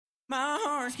My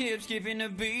heart skips skipping the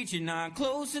beat. You're not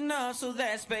close enough, so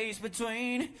that space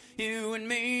between you and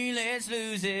me, let's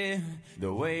lose it.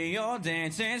 The way you're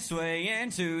dancing,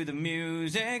 swaying to the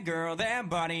music, girl, that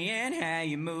body and how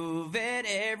you move it.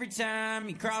 Every time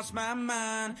you cross my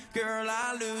mind, girl,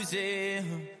 I lose it.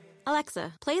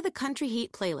 Alexa, play the Country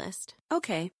Heat playlist.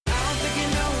 Okay. I don't think you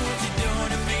know what you're doing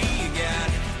to me. You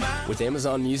got With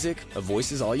Amazon Music, a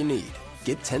voice is all you need.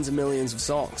 Get tens of millions of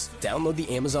songs. Download the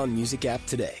Amazon Music app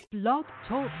today. Blog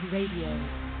Talk Radio.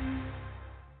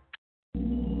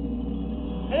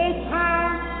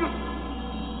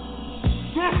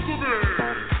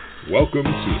 Welcome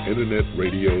to Internet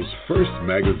Radio's first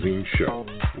magazine show,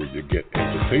 where you get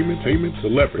entertainment,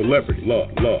 celebrity, love,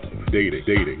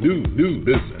 dating, news,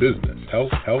 business,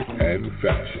 health, and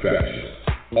fashion.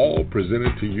 All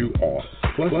presented to you on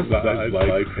Plus Size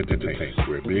Life Entertainment,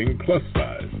 where being plus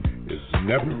size is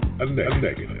never a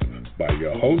negative. By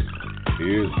your hosts,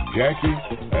 here's Jackie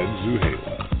and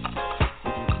Zuhaila.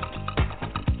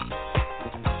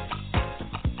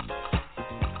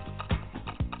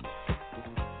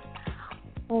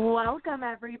 Welcome,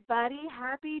 everybody.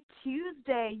 Happy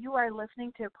Tuesday. You are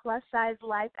listening to Plus Size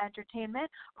Life Entertainment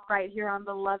right here on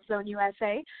the Love Zone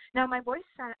USA. Now, my voice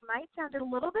might sound a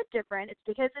little bit different. It's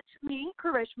because it's me,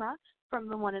 Karishma, from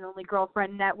the One and Only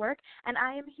Girlfriend Network, and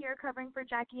I am here covering for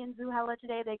Jackie and Zuhaila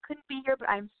today. They couldn't be here, but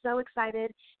I'm so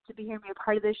excited to be here and be a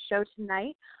part of this show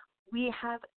tonight. We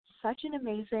have such an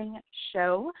amazing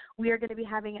show. We are going to be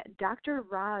having Dr.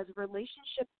 Roz,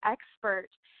 relationship expert,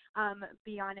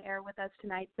 be on air with us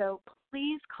tonight. So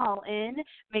please call in.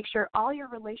 Make sure all your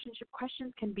relationship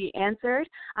questions can be answered.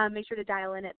 Make sure to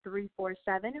dial in at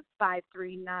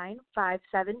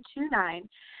 347-539-5729.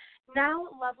 Now,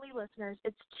 lovely listeners,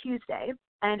 it's Tuesday,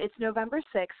 and it's November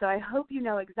 6th, so I hope you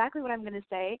know exactly what I'm going to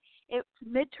say. It's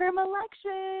midterm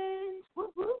elections.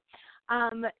 Woo-hoo.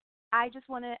 I just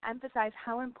want to emphasize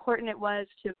how important it was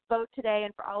to vote today,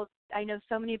 and for all, I know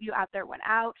so many of you out there went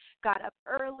out, got up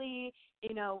early,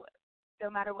 no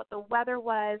matter what the weather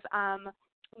was.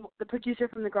 The producer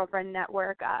from the Girlfriend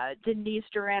Network, Denise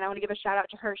Duran, I want to give a shout out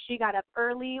to her. She got up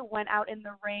early, went out in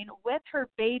the rain with her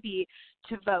baby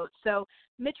to vote. So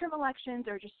midterm elections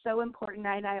are just so important,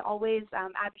 and I always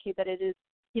advocate that it is,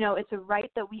 it's a right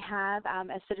that we have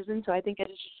as citizens. So I think it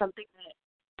is just something that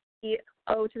we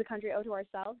owe to the country, owe to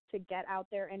ourselves to get out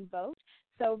there and vote.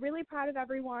 So really proud of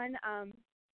everyone.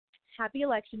 Happy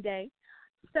Election Day.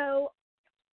 So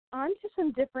on to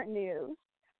some different news.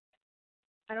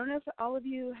 I don't know if all of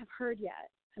you have heard yet.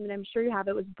 I mean, I'm sure you have.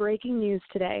 It was breaking news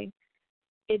today.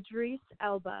 Idris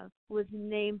Elba was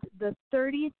named the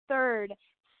 33rd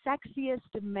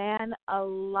sexiest man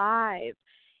alive.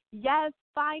 Yes,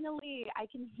 finally, I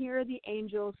can hear the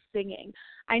angels singing.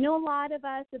 I know a lot of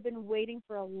us have been waiting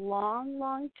for a long,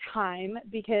 long time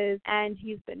and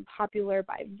he's been popular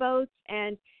by votes,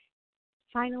 and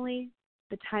finally,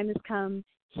 the time has come.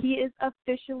 He is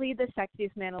officially the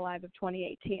sexiest man alive of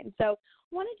 2018. So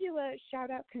I want to do a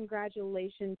shout-out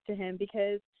congratulations to him,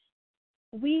 because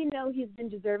we know he's been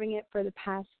deserving it for the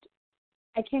past,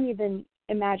 I can't even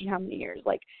imagine how many years.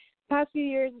 Like, the past few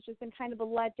years, it's just been kind of a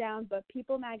letdown, but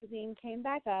People magazine came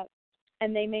back up,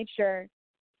 and they made sure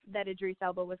that Idris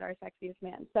Elba was our sexiest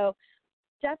man. So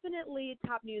definitely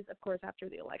top news, of course, after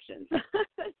the elections.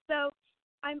 So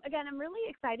I'm really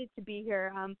excited to be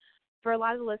here. For a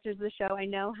lot of the listeners of the show, I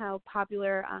know how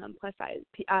popular Plus Size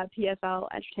PSL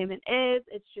Entertainment is.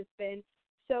 It's just been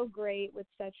so great with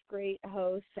such great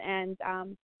hosts, and,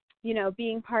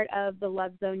 being part of the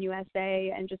Love Zone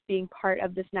USA and just being part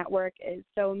of this network is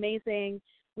so amazing.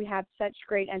 We have such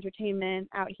great entertainment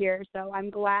out here, so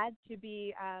I'm glad to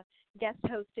be guest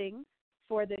hosting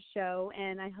for this show,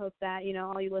 and I hope that,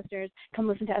 all you listeners come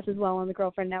listen to us as well on the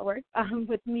Girlfriend Network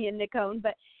with me and Nick Cohn.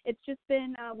 But it's just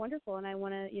been wonderful, and I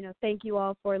want to, thank you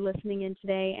all for listening in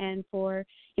today and for,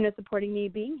 supporting me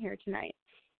being here tonight.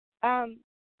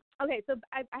 Okay, so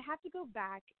I have to go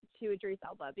back to Idris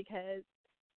Elba, because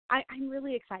I'm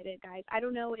really excited, guys. I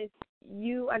don't know if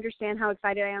you understand how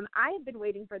excited I am. I have been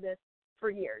waiting for this for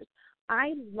years.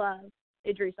 I love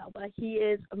Idris Elba. He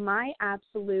is my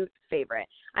absolute favorite.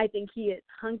 I think he is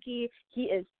hunky. He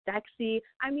is sexy.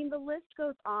 I mean, the list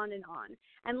goes on and on.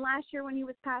 And last year when he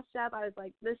was passed up, I was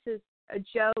like, this is a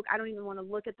joke. I don't even want to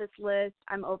look at this list.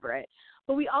 I'm over it.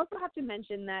 But we also have to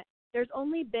mention that there's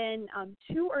only been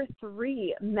 2 or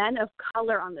 3 men of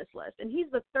color on this list, and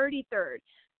he's the 33rd.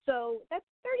 So that's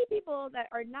 30 people that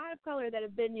are not of color that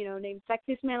have been, named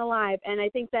sexiest man alive. And I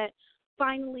think that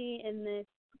finally in this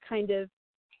kind of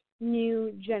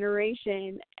new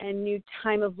generation and new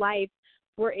time of life,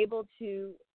 we're able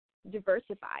to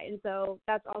diversify. And so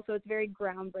that's also, it's very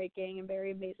groundbreaking and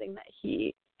very amazing that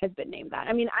he has been named that.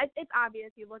 I mean, it's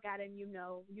obvious. You look at him, you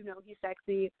know he's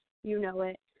sexy, you know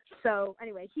it. So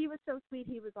anyway, he was so sweet.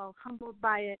 He was all humbled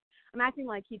by it. I'm acting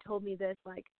like he told me this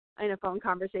like in a phone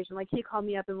conversation. Like he called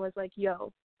me up and was like,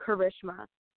 yo, Karishma,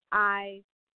 I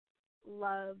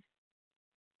love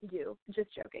you.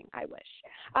 Just joking. I wish.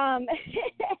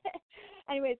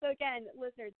 Anyway, so again,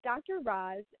 listeners, Dr.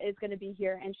 Roz is going to be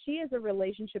here, and she is a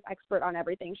relationship expert on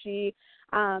everything. She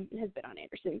has been on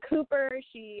Anderson Cooper.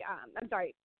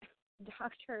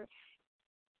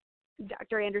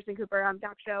 Dr. Anderson Cooper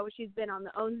Doc Show. She's been on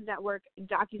the OWNS Network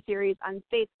docuseries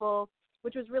Unfaithful,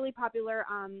 which was really popular.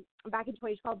 Back in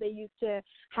 2012, they used to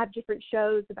have different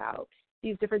shows about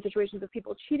these different situations of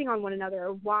people cheating on one another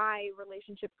or why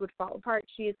relationships would fall apart.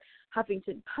 She's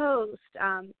Huffington Post,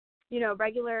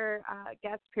 regular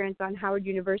guest appearance on Howard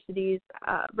University's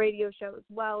radio show as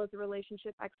well as a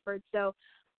relationship expert. So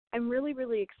I'm really,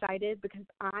 really excited because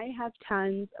I have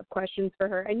tons of questions for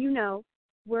her. And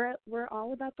we're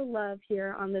all about the love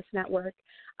here on this network.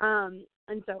 And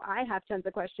so I have tons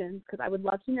of questions because I would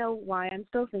love to know why I'm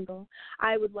still single.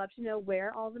 I would love to know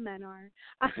where all the men are.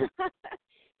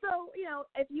 So,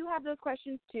 if you have those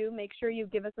questions too, make sure you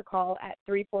give us a call at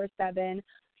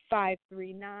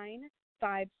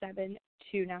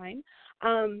 347-539-5729.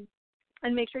 And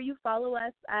make sure you follow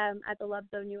us at the Love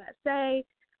Zone USA.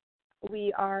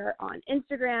 We are on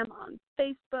Instagram, on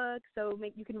Facebook, so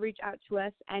you can reach out to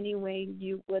us any way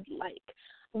you would like.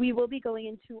 We will be going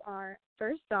into our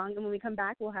first song, and when we come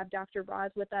back, we'll have Dr. Roz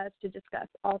with us to discuss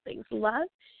all things love.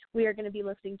 We are going to be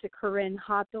listening to Corinne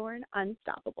Hawthorne,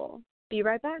 Unstoppable. Be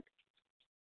right back.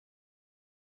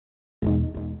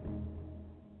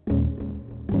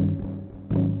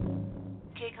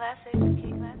 K-Classic.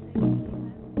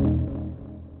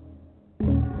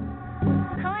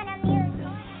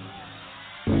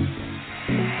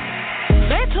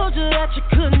 They told you that you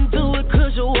couldn't do it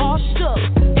 'cause you're washed up.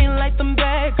 Ain't like them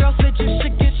bad girls said you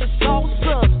should get your sauce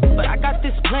up. But I got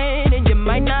this plan and you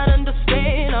might not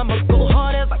understand. I'ma go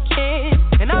hard as I can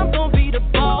and I'm gonna be the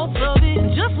boss of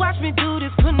it. Just watch me do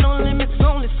this, put no limits,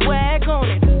 only swag on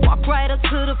it. Walk right up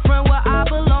to the front where I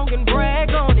belong and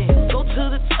brag on it. Go to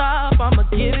the top, I'ma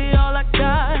give it all I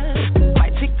got.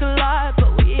 Might take a lot,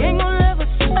 but we ain't gonna ever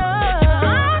stop. I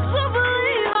still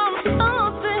believe I'm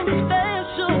something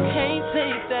special, can't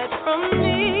take that from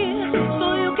me. So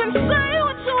you can say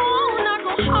what you want, I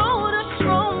go harder,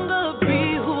 stronger,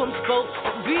 be who I'm supposed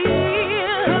to be.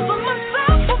 'Cause I'm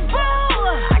unstoppable,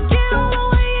 I get all the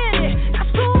way in it.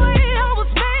 That's the way I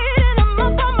was made, and I'm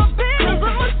up on my business. 'Cause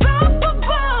I'm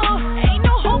unstoppable, ain't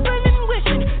no hoping and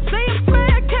wishing. Say a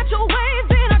prayer, catch a wave,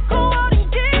 then I go out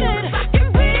and get it. I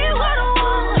can be what I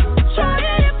want, try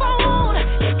it if I want.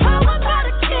 Powered by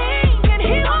the King, and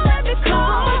He won't let me go.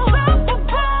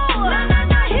 Unstoppable,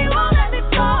 nah, He won't let me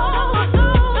go. No,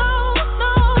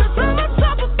 'cause I'm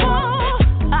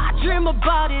unstoppable. I dream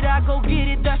about it, I go get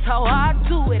it, that's how I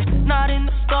do it. Not in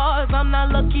the stars, I'm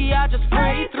not lucky, I just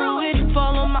pray through it.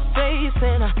 Fall on my face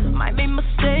and I might make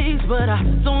mistakes, but I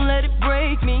don't let it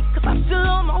break me, 'cause I'm still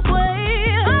on my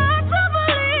way. I still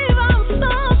believe I'm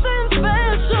something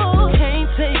special, can't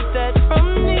take that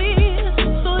from me.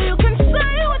 So you can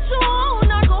say what you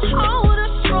want, I go harder,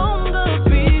 stronger,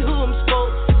 be who I'm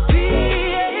supposed to be.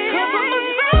 'Cause I'm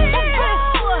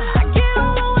unstoppable, I get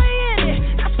all the way in it.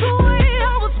 That's the way I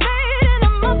was made, and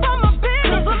I'm up on my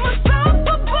business. 'Cause I'm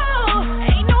unstoppable,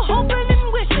 ain't no hoping and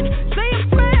wishing. Say a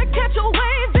prayer, catch a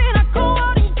wave, then I go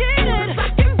out and get it. I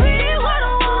can be what I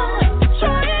want,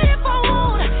 try it if I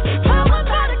want. Powered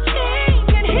by the King,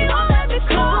 and He won't let me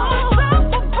go.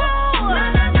 Unstoppable,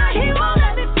 nah, He won't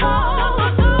let me go.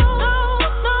 No,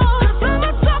 'cause I'm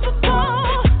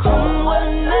unstoppable. Come what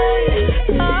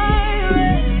may, I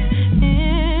rest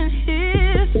in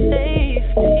His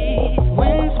safety.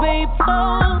 Winds may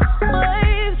blow,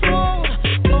 waves won't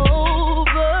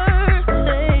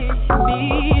overtake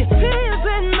me. Tears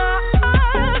in my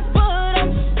eyes, but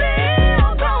I'm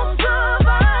still gonna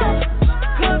survive.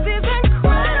 'Cause He's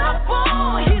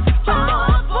incredible, He's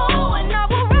powerful, and I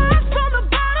will rise from the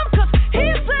bottom 'cause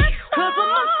He's incredible. 'Cause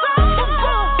I'm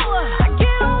unstoppable, I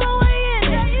get all the way in it.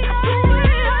 That's the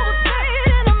way I was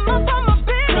made, and I'm up on my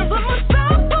business. 'Cause I'm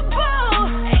unstoppable,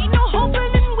 ain't no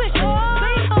hoping and wishing.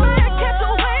 Say a prayer, catch a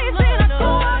wave, then I go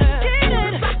out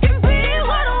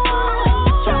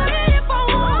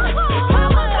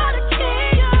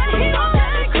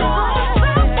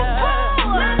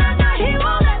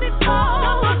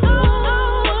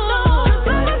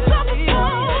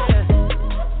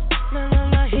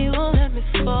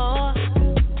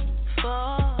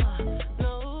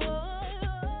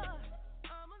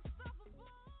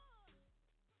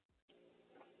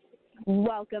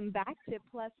Welcome back to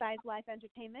Plus Size Life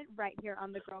Entertainment right here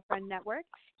on the Girlfriend Network.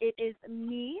 It is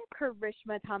me,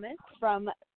 Karishma Thomas, from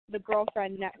the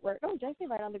Girlfriend Network. Oh, did I say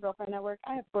right on the Girlfriend Network?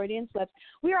 I have Freudian slips.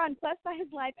 We are on Plus Size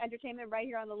Life Entertainment right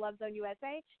here on the Love Zone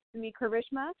USA. It's me,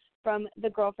 Karishma, from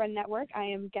the Girlfriend Network. I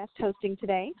am guest hosting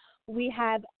today. We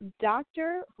have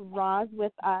Dr. Roz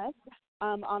with us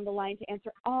on the line to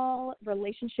answer all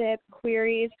relationship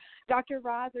queries. Dr.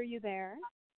 Roz, are you there?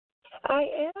 I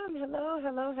am.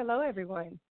 Hello,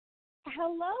 everyone.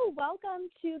 Hello, welcome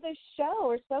to the show.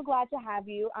 We're so glad to have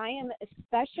you. I am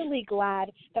especially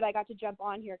glad that I got to jump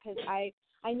on here because I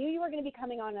knew you were going to be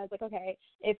coming on. And I was like, okay,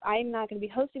 if I'm not going to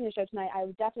be hosting the show tonight, I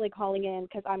was definitely calling in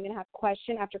because I'm going to have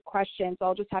question after question, so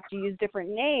I'll just have to use different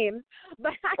names.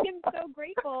 But I am so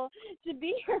grateful to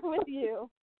be here with you.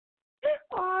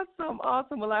 Awesome.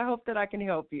 Well, I hope that I can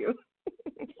help you.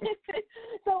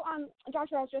 So,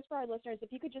 Dr. Ross, just for our listeners,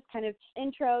 if you could just kind of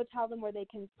tell them where they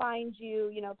can find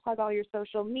you, plug all your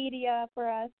social media for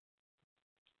us.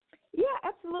 Yeah,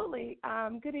 absolutely.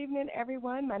 Good evening,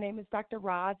 everyone. My name is Dr.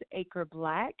 Roz Aker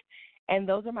Black, and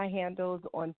those are my handles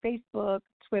on Facebook,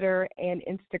 Twitter, and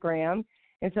Instagram.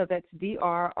 And so that's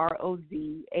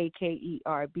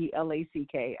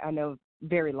DrRozakerblack. I know,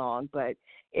 very long, but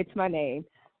it's my name.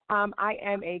 I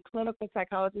am a clinical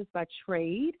psychologist by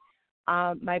trade.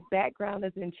 My background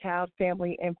is in child,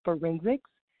 family, and forensics,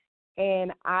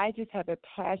 and I just have a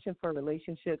passion for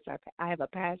relationships. I have a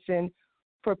passion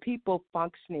for people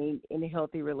functioning in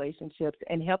healthy relationships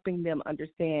and helping them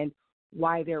understand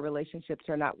why their relationships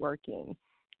are not working.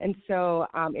 And so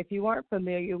if you aren't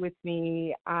familiar with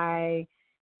me, I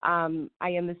am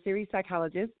the series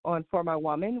psychologist on For My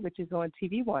Woman, which is on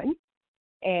TV One,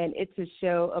 and it's a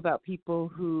show about people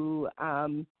who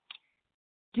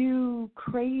do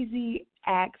crazy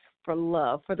acts for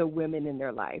love for the women in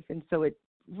their life. And so it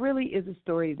really is a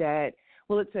story that,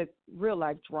 it's a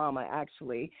real-life drama,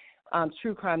 actually,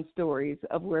 true crime stories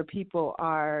of where people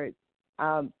are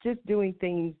just doing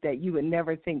things that you would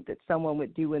never think that someone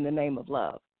would do in the name of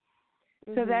love.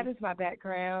 Mm-hmm. So that is my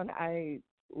background. I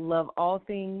love all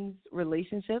things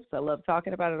relationships. I love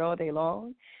talking about it all day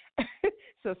long.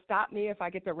 So stop me if I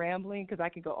get to rambling because I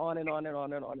can go on and on and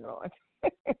on and on and on.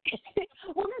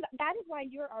 Well, no, that is why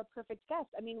you're our perfect guest.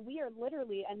 I mean, we are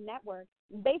literally a network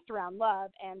based around love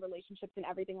and relationships and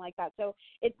everything like that. So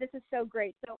this is so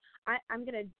great. So I'm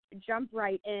going to jump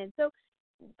right in. So,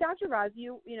 Dr. Roz,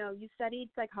 you studied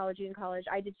psychology in college.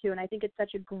 I did too, and I think it's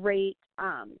such a great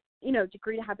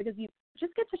degree to have because you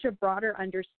just get such a broader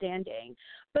understanding.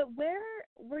 But where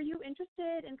were you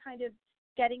interested in kind of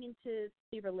getting into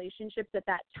the relationships at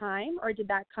that time, or did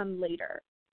that come later?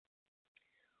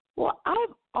 Well, I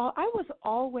was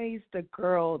always the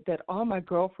girl that all my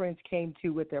girlfriends came to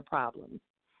with their problems.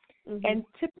 Mm-hmm. And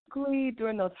typically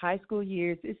during those high school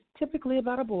years, it's typically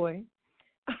about a boy.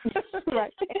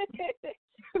 Right.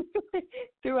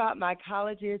 Throughout my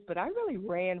college years, but I really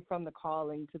ran from the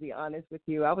calling, to be honest with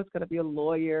you. I was going to be a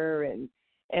lawyer, and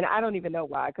I don't even know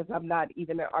why, because I'm not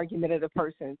even an argumentative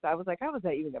person. So I was like, how is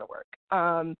that even going to work?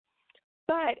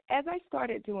 But as I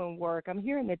started doing work, I'm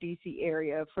here in the D.C.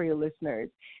 area for your listeners,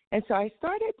 and so I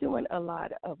started doing a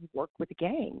lot of work with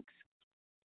gangs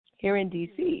here in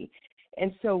D.C.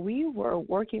 And so we were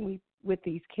working with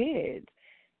these kids,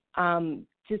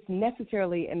 just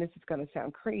necessarily, and this is going to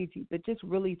sound crazy, but just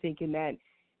really thinking that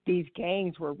these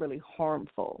gangs were really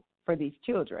harmful for these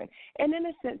children. And in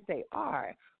a sense, they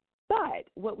are. But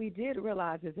what we did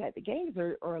realize is that the gangs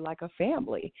are like a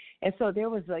family. And so there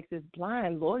was like this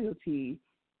blind loyalty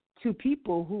to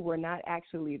people who were not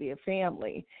actually their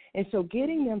family. And so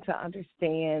getting them to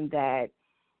understand that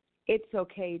it's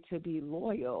okay to be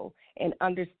loyal and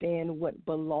understand what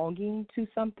belonging to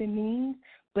something means,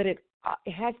 but it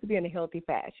has to be in a healthy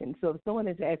fashion. So if someone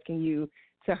is asking you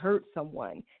to hurt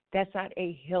someone, that's not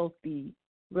a healthy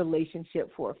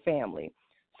relationship for a family.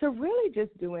 So really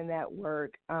just doing that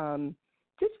work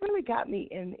just really got me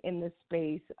in the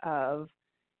space of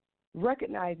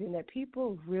recognizing that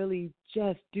people really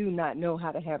just do not know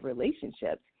how to have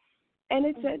relationships. And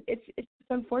it's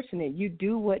unfortunate. You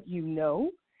do what you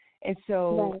know. And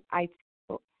so right.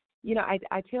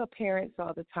 I tell parents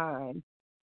all the time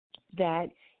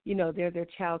that, they're their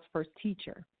child's first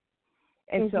teacher.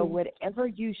 And so whatever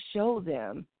you show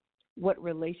them what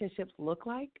relationships look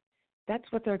like,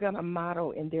 that's what they're going to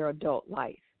model in their adult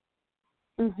life.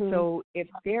 Mm-hmm. So if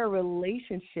your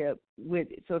relationship with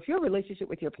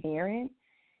your parent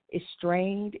is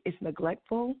strained, is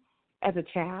neglectful as a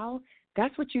child,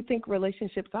 that's what you think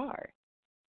relationships are.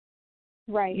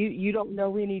 Right. You don't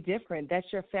know any different.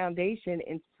 That's your foundation.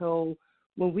 And so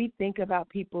when we think about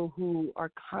people who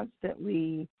are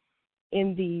constantly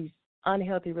in these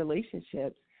unhealthy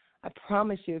relationships, I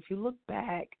promise you, if you look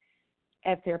back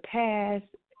at their past,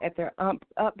 at their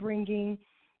upbringing,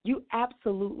 you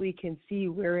absolutely can see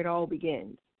where it all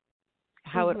begins,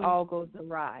 how it all goes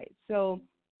awry. So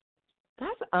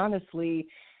that's honestly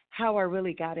how I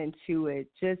really got into it.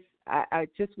 I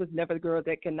just was never the girl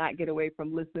that could not get away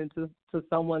from listening to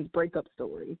someone's breakup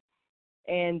story.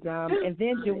 And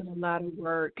then doing a lot of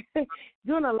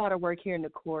work here in the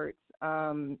courts,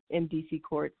 in DC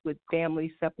courts, with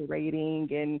families separating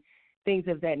and things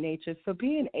of that nature. So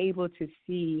being able to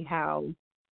see how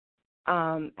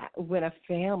when a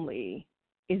family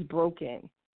is broken,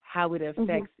 how it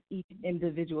affects each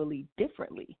individually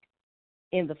differently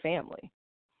in the family.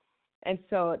 And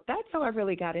so that's how I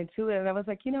really got into it. And I was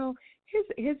like,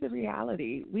 here's the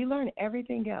reality. We learn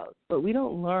everything else, but we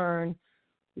don't learn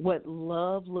what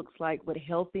love looks like, what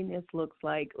healthiness looks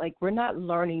like. Like, we're not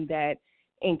learning that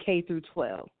in K through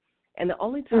 12. And the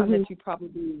only time that you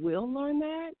probably will learn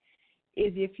that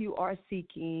is if you are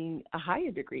seeking a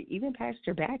higher degree, even past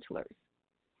your bachelor's.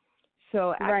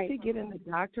 So actually getting the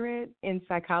doctorate in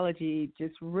psychology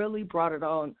just really brought it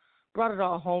all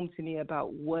home to me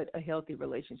about what a healthy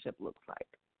relationship looks like.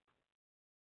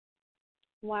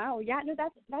 Wow. Yeah, no,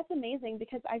 that's amazing,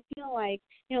 because I feel like,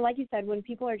 like you said, when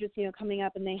people are just, coming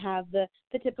up and they have the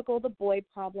typical, the boy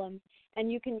problem,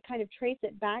 and you can kind of trace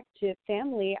it back to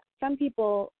family, some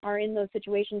people are in those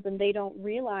situations and they don't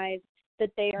realize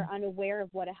that they are unaware of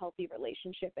what a healthy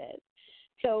relationship is.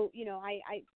 So,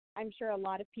 I'm sure a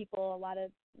lot of people, a lot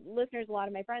of listeners, a lot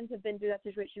of my friends have been through that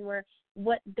situation where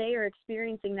what they are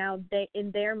experiencing now, in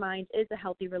their mind, is a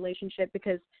healthy relationship,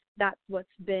 because that's what's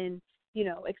been,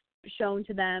 shown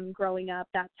to them growing up.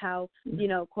 That's how,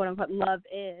 quote unquote, love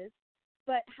is.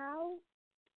 But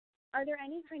are there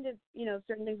any kind of,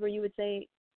 certain things where you would say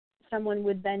someone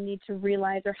would then need to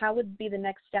realize, or how would be the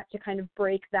next step to kind of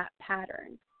break that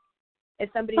pattern? If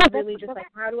somebody's really just like,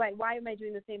 why am I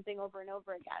doing the same thing over and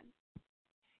over again?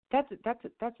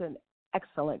 That's an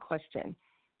excellent question.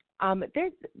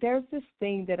 There's this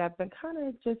thing that I've been kind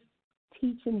of just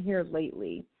teaching here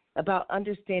lately about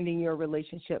understanding your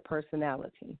relationship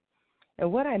personality.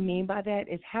 And what I mean by that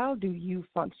is, how do you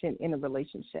function in a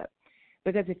relationship?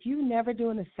 Because if you never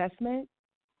do an assessment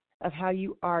of how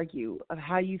you argue, of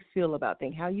how you feel about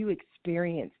things, how you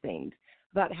experience things,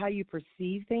 about how you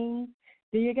perceive things,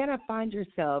 then you're going to find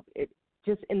yourself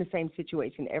just in the same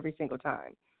situation every single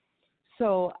time.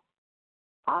 So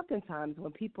oftentimes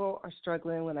when people are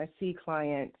struggling, when I see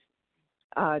clients,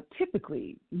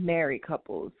 typically married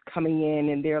couples coming in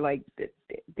and they're like,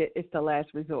 it's the last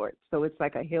resort. So it's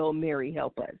like a Hail Mary,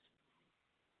 help us.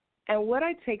 And what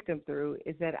I take them through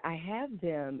is that I have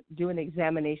them do an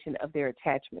examination of their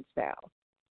attachment style.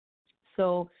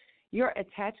 So your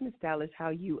attachment style is how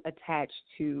you attach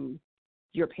to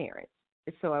your parents.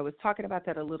 So I was talking about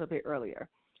that a little bit earlier.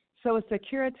 So a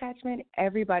secure attachment,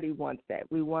 everybody wants that.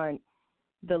 We want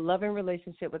the loving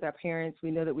relationship with our parents.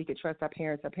 We know that we could trust our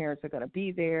parents. Our parents are going to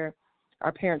be there.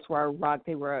 Our parents were our rock.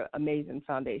 They were an amazing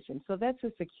foundation. So that's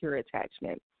a secure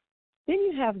attachment. Then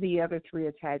you have the other three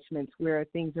attachments where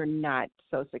things are not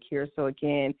so secure. So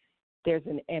again, there's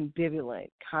an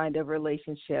ambivalent kind of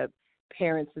relationship.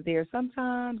 Parents are there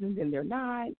sometimes and then they're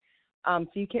not. So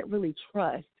you can't really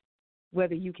trust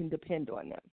whether you can depend on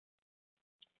them.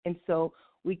 And so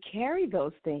we carry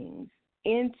those things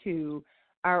into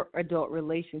our adult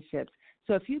relationships.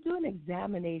 So if you do an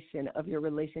examination of your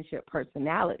relationship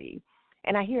personality,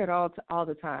 and I hear it all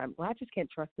the time, well, I just can't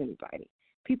trust anybody.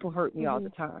 People hurt me all the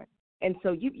time. And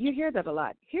so you hear that a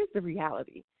lot. Here's the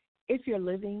reality. If you're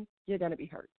living, you're going to be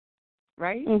hurt,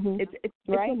 right? It's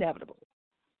inevitable,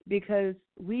 because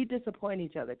we disappoint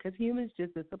each other, because humans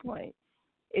just disappoint.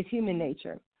 It's human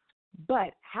nature.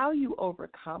 But how you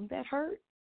overcome that hurt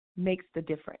makes the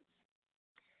difference.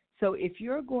 So if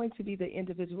you're going to be the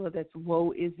individual that's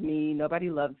woe is me, nobody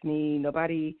loves me,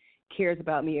 nobody cares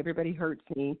about me, everybody hurts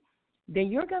me,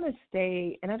 then you're going to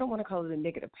stay, and I don't want to call it a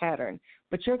negative pattern,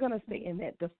 but you're going to stay in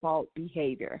that default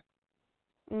behavior.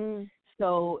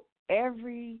 So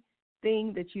everything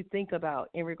that you think about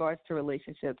in regards to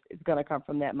relationships is going to come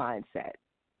from that mindset,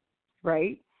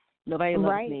 right? Nobody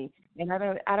loves me. And I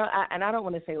don't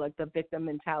want to say like the victim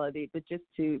mentality, but just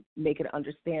to make it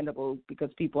understandable, because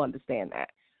people understand that.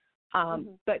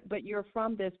 But you're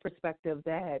from this perspective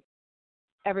that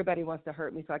everybody wants to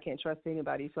hurt me, so I can't trust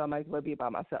anybody, so I might as well be by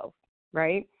myself,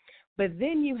 right? But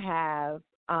then you have,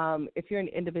 if you're an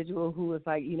individual who is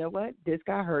like, you know what, this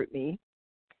guy hurt me.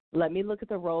 Let me look at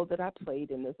the role that I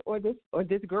played in this, or this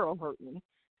girl hurt me.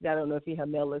 I don't know if you have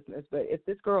male listeners, but if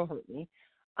this girl hurt me,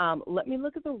 let me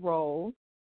look at the role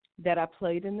that I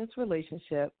played in this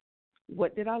relationship.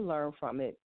 what did I learn from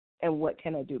it, and what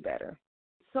can I do better?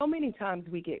 So many times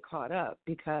we get caught up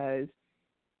because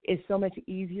it's so much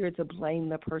easier to blame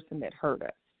the person that hurt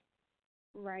us.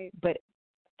 Right. But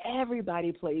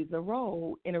everybody plays a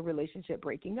role in a relationship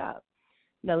breaking up.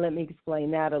 Now, let me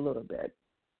explain that a little bit.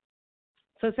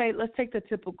 So let's take the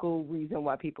typical reason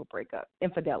why people break up,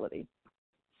 infidelity.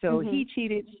 So he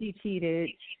cheated, she cheated,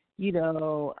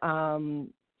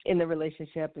 in the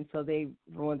relationship, and so they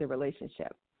ruined the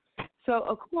relationship. So,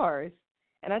 of course,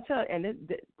 and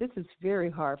this is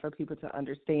very hard for people to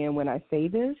understand when I say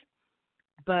this,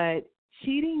 but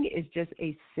cheating is just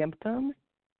a symptom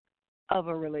of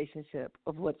a relationship,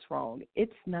 of what's wrong.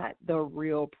 It's not the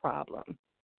real problem.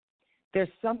 There's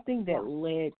something that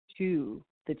led to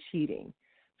the cheating.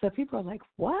 So people are like,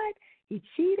 what? He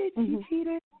cheated? She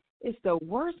cheated? It's the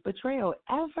worst betrayal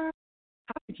ever.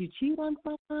 How could you cheat on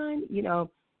someone?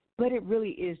 But it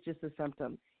really is just a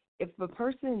symptom. If a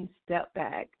person step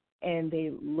back and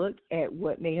they look at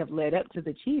what may have led up to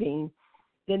the cheating,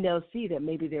 then they'll see that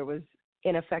maybe there was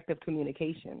ineffective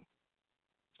communication.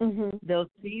 They'll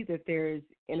see that there's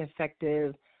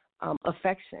ineffective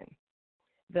affection.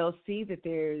 They'll see that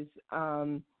there's,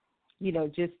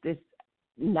 just this,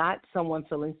 not someone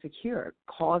feeling secure,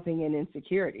 causing an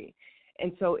insecurity.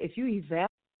 And so if you evaluate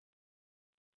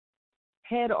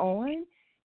head on,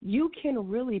 you can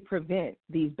really prevent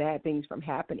these bad things from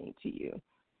happening to you.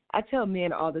 I tell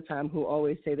men all the time who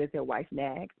always say that their wife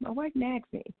nags. My wife nags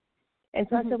me. And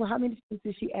so I said, well, how many times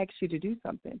did she ask you to do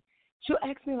something? She'll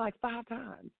ask me like 5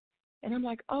 times. And I'm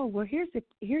like, oh, well, here's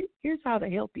how to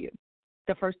help you.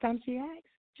 The first time she asks,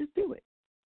 just do it.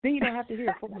 Then you don't have to hear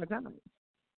it 4 more times.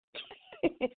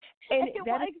 And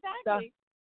exactly.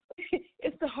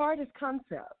 It's the hardest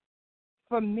concept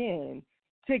for men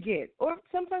to get, or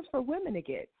sometimes for women to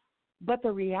get. But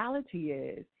the reality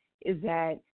is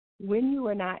that when you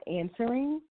are not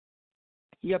answering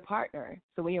your partner,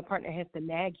 so when your partner has to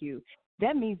nag you,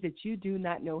 that means that you do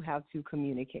not know how to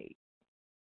communicate.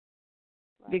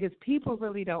 Right. Because people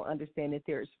really don't understand that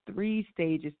there's 3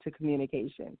 stages to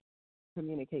communication.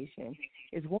 Communication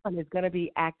is one, is going to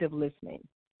be active listening.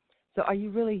 So are you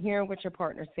really hearing what your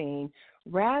partner's saying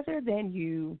rather than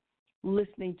you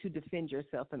listening to defend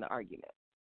yourself in the argument?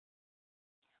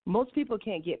 Most people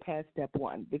can't get past step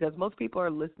 1 because most people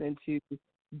are listening to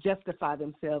justify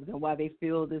themselves and why they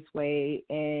feel this way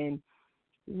and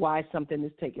why something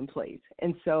is taking place.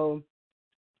 And so,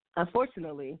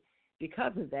 unfortunately,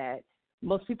 because of that,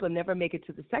 most people never make it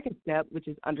to the second step, which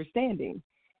is understanding.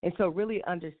 And so really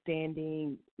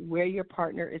understanding where your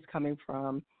partner is coming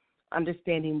from,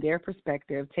 understanding their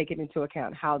perspective, taking into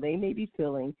account how they may be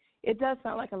feeling. It does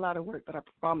sound like a lot of work, but I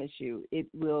promise you it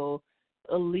will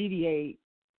alleviate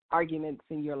arguments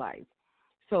in your life.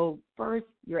 So first,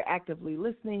 you're actively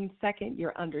listening. Second,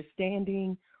 you're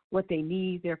understanding what they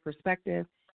need, their perspective.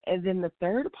 And then the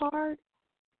third part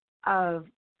of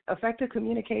effective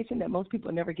communication that most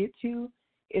people never get to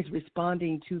is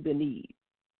responding to the need.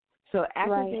 So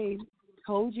after they've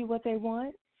told you what they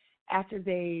want, after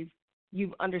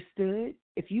you've understood,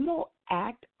 if you don't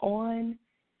act on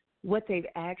what they've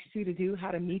asked you to do,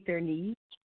 how to meet their needs,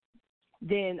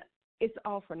 then it's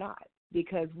all for naught.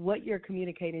 Because what you're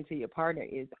communicating to your partner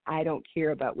is, I don't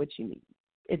care about what you need.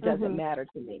 It doesn't matter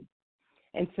to me.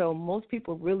 And so most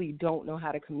people really don't know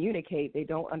how to communicate. They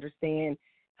don't understand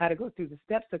how to go through the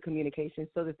steps of communication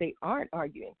so that they aren't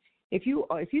arguing. If you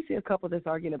see a couple that's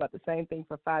arguing about the same thing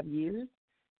for 5 years,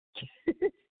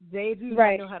 they do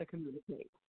not know how to communicate.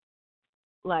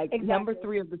 Like number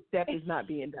 3 of the step is not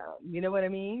being done. You know what I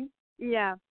mean?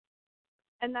 Yeah.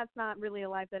 And that's not really a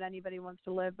life that anybody wants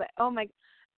to live. But,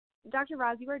 Dr.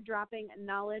 Roz, you are dropping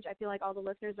knowledge. I feel like all the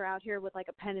listeners are out here with like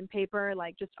a pen and paper,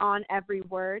 like just on every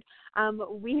word.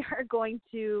 We are going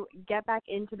to get back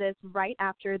into this right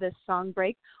after this song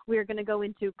break. We are going to go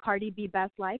into Cardi B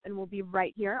Best Life, and we'll be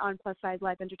right here on Plus Size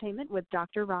Life Entertainment with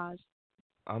Dr. Roz.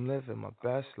 I'm living my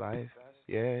best life.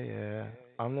 Yeah.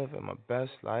 I'm living my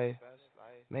best life.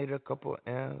 Made a couple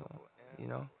M's, I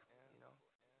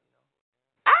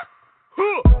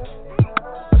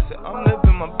said, I'm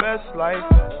living my best life.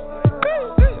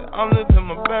 I'm living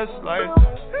my best life.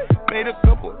 Made a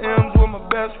couple M's with my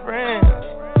best friend.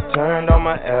 Turned all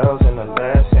my L's into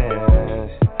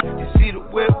lessons. You see the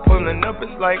whip pulling up,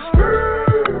 it's like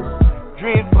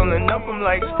dreams pulling up, I'm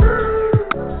like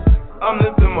I'm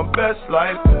living my best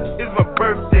life. It's my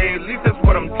birthday, at least that's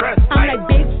what I'm dressed like. I'm like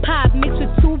Big Pop mixed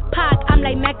with Tupac. I'm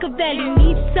I'm like Machiavelli.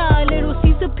 Pizza, Little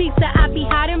Caesar pizza, I be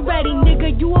hot and ready.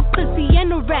 Nigga, you a pussy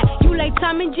and a rat. You like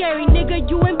Tom and Jerry. Nigga,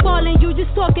 you ain't ballin', you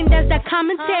just talking, that's that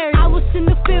commentary. I was in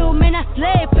the field, man, I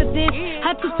slayed for this.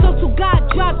 Had to talk to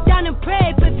God, drop down and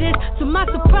pray for this. To my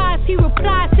surprise, he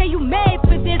replied, say you made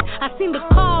for this. I seen the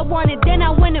car, wanted, then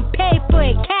I went and paid for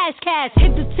it. Cash, cash,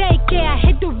 hit the take care, I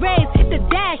hit the raise, hit the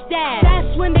dash, dash.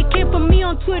 That's when they came for me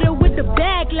on Twitter with the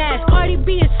backlash. Cardi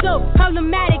B is so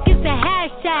problematic, it's a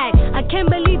hashtag. I can't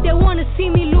believe they wanna see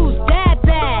me lose that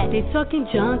bad. They talking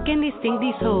junk and they think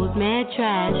these hoes mad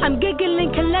trash. I'm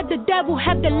giggling, can let the devil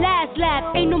have the last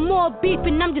laugh. Ain't no more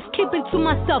beefing, I'm just keeping to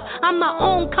myself. I'm my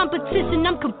own competition,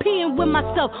 I'm competing with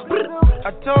myself.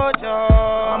 I told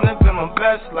y'all I'm living my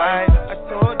best life. I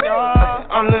told y'all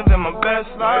I'm living my best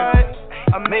life.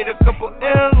 I made a couple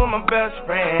L's with my best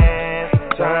friends.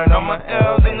 Turned all my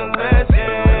L's into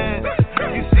legends.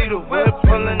 You see the whip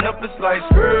pulling up, it's like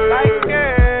skirt.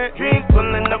 Like drink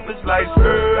pulling up, it's like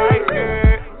skirt. Like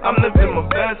I'm living my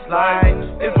best life.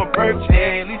 It's my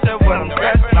birthday, at least that's what I'm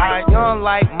dressed like. You don't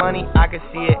like money, I can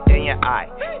see it in your eye.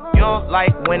 You don't like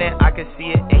winning, I can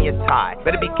see it in your tie.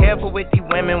 Better be careful with these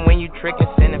women when you trickin',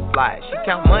 sending flies. She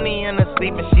count money in her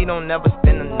sleep and she don't never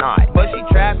spend a night. But she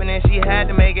trapping and she had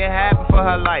to make it happen for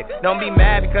her life. Don't be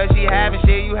mad because she having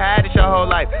shit, you had it your whole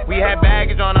life. We had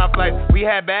baggage on our flight, we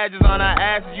had badges on our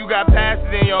asses. You got passes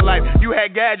in your life, you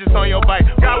had gadgets on your bike.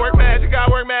 Gotta work magic, gotta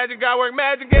work magic, gotta work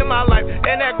magic in my life.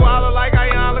 And that guala like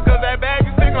Ayala, cause that bag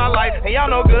is fix my life. And y'all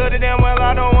know good and damn well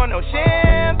I don't want no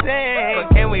champagne.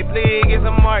 But can we please get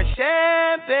some more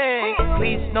champagne?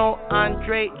 Please no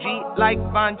Andre G like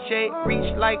Vonche,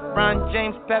 reach like Ron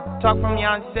James, pep talk from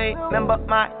Beyonce. Remember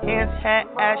my hands had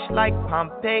ash like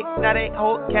Pompeii. Now they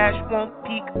hold cash, won't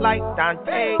peak like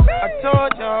Dante. I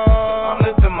told y'all I'm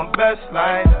living my best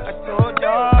life. I told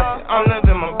y'all I'm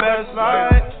living my best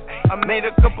life. I made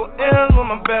a couple L's with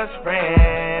my best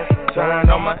friends. Turned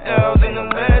all my L's into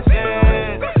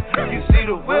legends. You see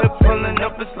the whip pulling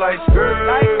up, it's like skirt.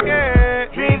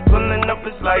 Like drink pulling up,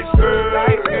 it's like skirt.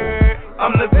 Like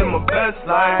I'm living my best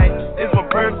life. It's my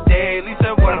birthday, at least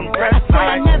that's what I'm dressed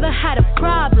like. I never had a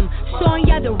problem showing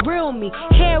y'all the real me.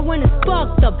 Hair when it's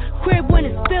fucked up, crib when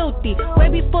it's filthy. Way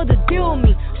before the deal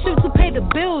me, shoot to pay the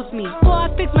bills me. Before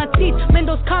I fix my teeth, man,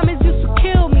 those comments used to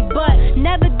kill me. But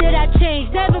never did I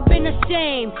change, never been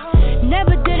ashamed.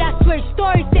 Never did I switch,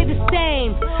 stories stay the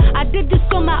same. I did this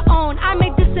on my own, I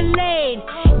made this a lane.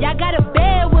 Y'all gotta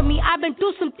bear with me, I've been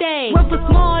through some things. Went from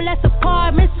small ass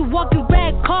apartments to walking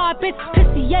red carpets,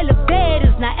 pissy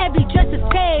elevators, now every dress is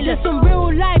tailored. Just some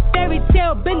real life fairy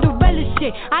tale, Cinderella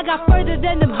shit. I got further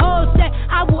than them hoes that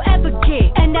I will ever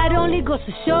get. And that only goes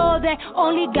to show that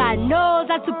only God knows.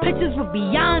 I took pictures with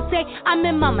Beyonce, I'm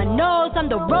in mama knows. I'm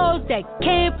the rose that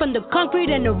came from the concrete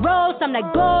and the rose. I'm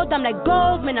like gold,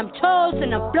 man, I'm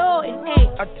chosen, I'm floating, ayy.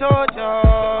 I told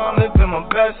y'all I'm living my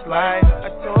best life. I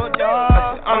told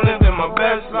y'all I'm living my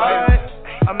best life.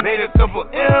 I made a couple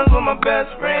L's with my best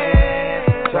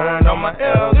friend. Turned all my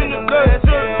L's into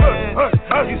legends.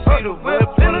 You see the whip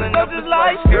filling up this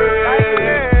light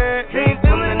skirt. Dreams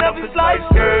filling up this light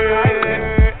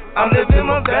skirt. I'm living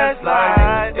my best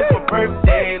life. It's my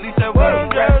birthday, at least that's what I'm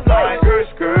dressed like. Skirt,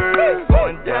 skirt,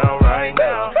 going down right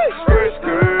now. Skirt,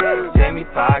 skirt, Jamie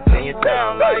Foxx in your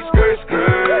town like skirt,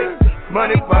 skirt.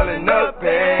 Money piling up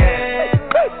and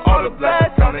all the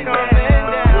blacks coming down.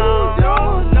 You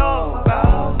don't know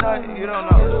about nothing. You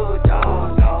don't know. You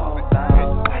don't know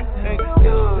about nothing. You don't know about nothing.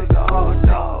 You don't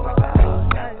know.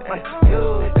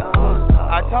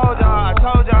 I told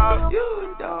y'all.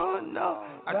 You don't know.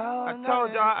 I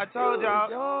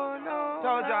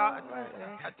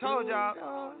told y'all.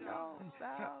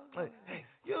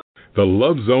 The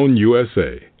Love Zone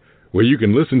USA, where you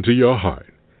can listen to your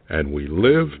heart, and we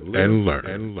live and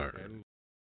learn.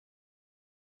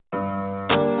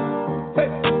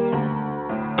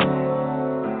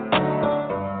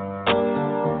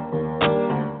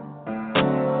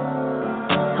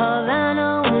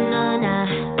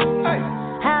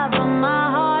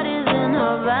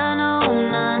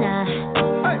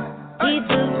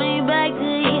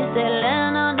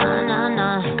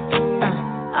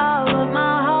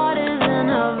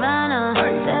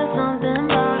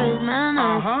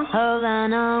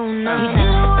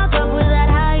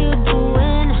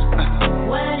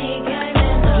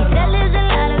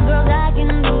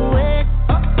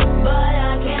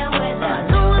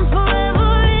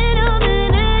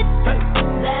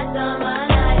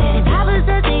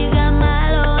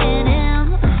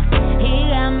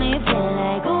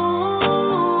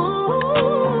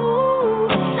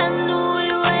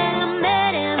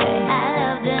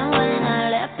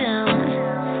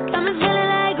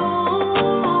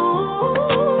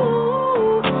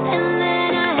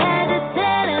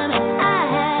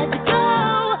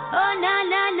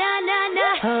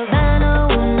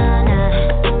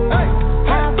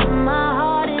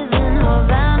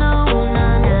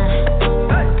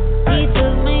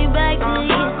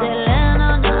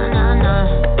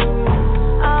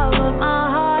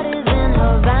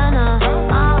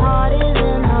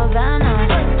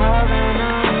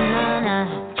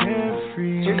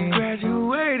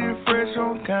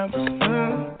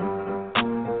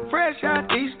 shot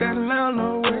East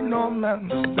Atlanta with no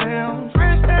mountains down.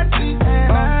 Fresh that East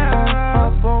Atlanta.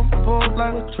 Up on board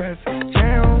like a traffic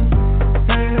jam.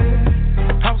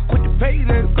 Yeah. I was quick to pay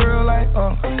that girl like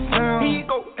here you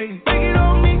go, ayy. Take it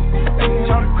on me. Ayy,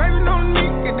 shout the craving on me.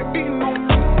 Get the beating on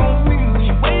me, on me.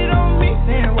 She waited on me.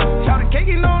 Damn, shout the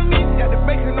caking on me. Got the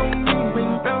bacon on me.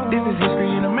 This is history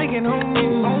and I'm making on me.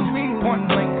 Point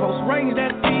blank, close range,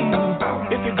 that's me.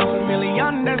 If it goes a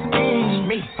million, that's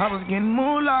me. I was getting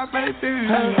moolah, baby.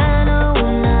 Havana,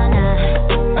 ooh, nah,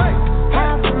 nah.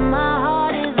 Half of my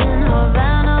heart is in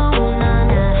Havana, ooh, nah,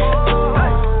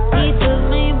 nah. He took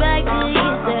me back to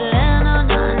East Atlanta,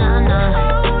 nah, nah,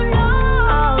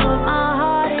 nah. All of my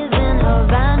heart is in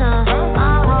Havana.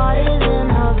 My heart is in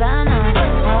Havana. Havana,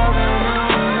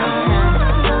 ooh, nah, nah.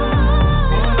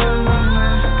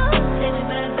 Take me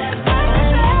back, back, back. Take me back, back, back.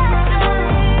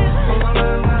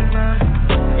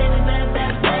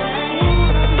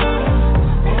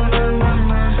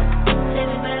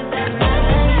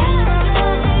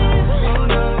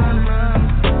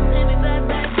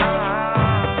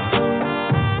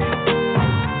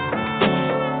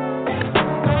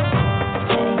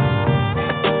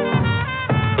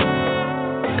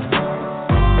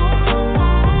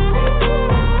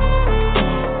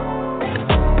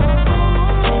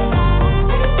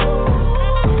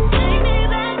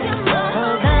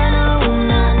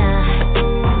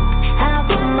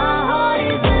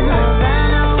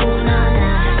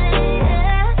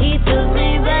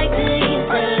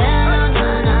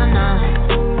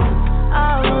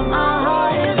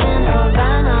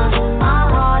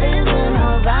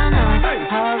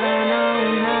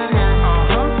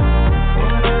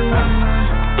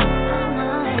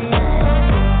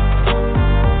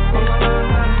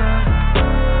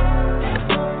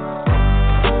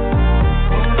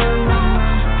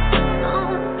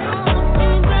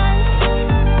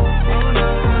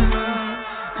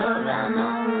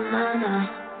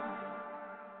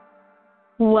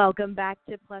 Welcome back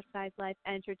to Plus Size Life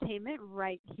Entertainment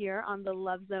right here on the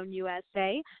Love Zone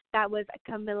USA. That was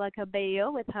Camila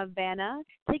Cabello with Havana,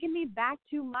 taking me back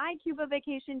to my Cuba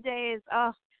vacation days.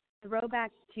 Oh,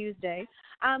 Throwback Tuesday.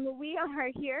 We are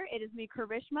here. It is me,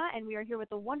 Karishma, and we are here with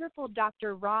the wonderful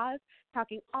Dr. Roz,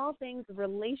 talking all things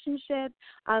relationships.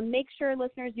 Make sure,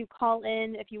 listeners, you call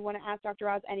in if you want to ask Dr.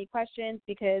 Roz any questions,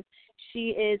 because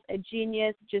she is a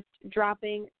genius, just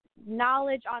dropping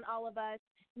knowledge on all of us,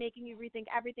 making you rethink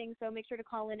everything. So make sure to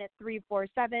call in at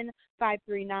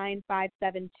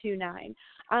 347-539-5729.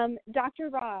 Dr.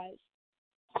 Roz,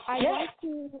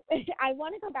 I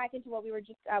want to go back into what we were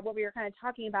kind of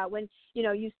talking about when,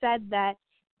 you said that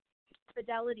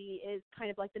fidelity is kind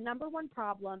of like the number one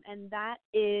problem, and that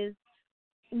is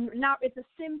it's a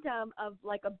symptom of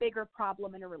like a bigger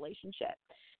problem in a relationship.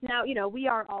 Now, we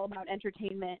are all about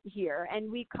entertainment here, and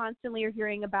we constantly are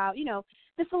hearing about,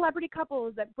 the celebrity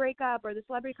couples that break up, or the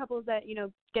celebrity couples that,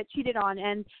 get cheated on.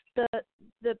 And the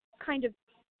kind of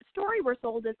story we're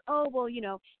sold is, oh, well,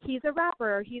 he's a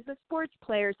rapper, he's a sports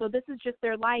player, so this is just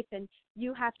their life and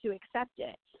you have to accept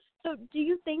it. So do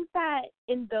you think that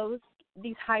in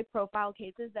these high profile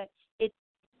cases that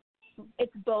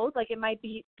it's both, like it might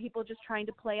be people just trying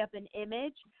to play up an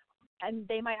image, and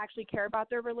they might actually care about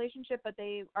their relationship, but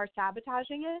they are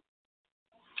sabotaging it?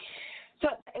 So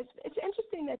it's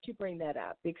interesting that you bring that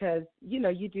up, because,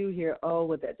 you do hear,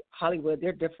 with Hollywood,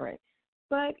 they're different.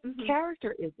 But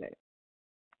character isn't.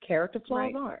 Character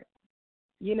flaws aren't.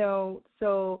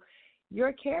 So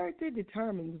your character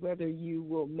determines whether you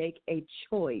will make a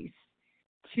choice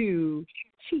to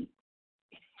cheat.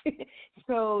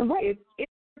 So if your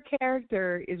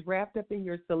character is wrapped up in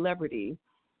your celebrity,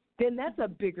 then that's a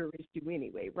bigger issue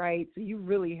anyway, right? So you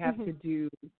really have to do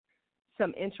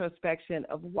some introspection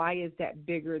of why is that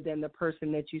bigger than the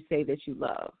person that you say that you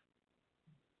love.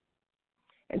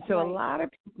 And so a lot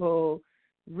of people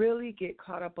really get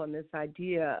caught up on this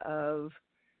idea of,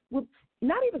 well,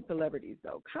 not even celebrities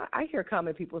though. I hear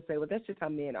common people say, well, that's just how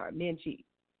men are. Men cheat.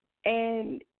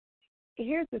 And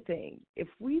here's the thing. If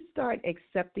we start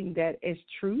accepting that as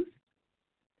truth,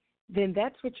 then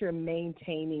that's what you're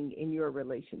maintaining in your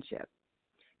relationship.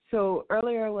 So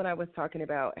earlier when I was talking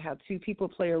about how two people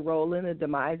play a role in the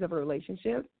demise of a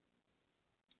relationship,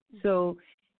 so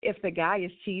if the guy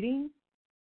is cheating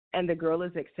and the girl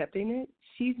is accepting it,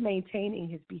 she's maintaining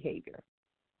his behavior.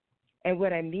 And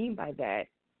what I mean by that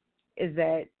is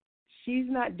that she's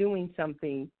not doing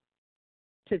something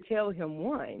to tell him,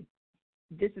 one,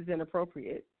 this is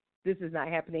inappropriate, this is not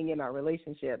happening in our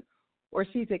relationship, or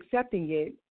she's accepting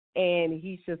it and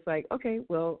he's just like, okay,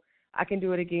 well, I can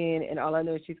do it again, and all I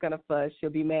know is she's going to fuss, she'll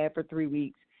be mad for 3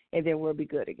 weeks, and then we'll be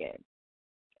good again.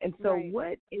 And so Right.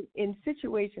 what in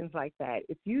situations like that,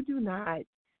 if you do not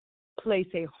place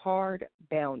a hard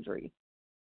boundary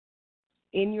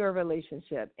in your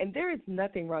relationship, and there is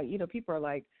nothing wrong. You know, people are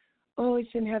like, oh, it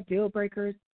shouldn't have deal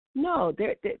breakers. No,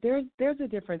 there's a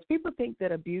difference. People think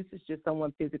that abuse is just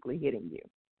someone physically hitting you.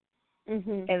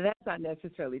 Mhm. And that's not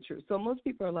necessarily true. So most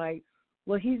people are like,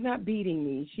 well, he's not beating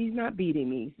me. She's not beating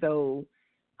me. So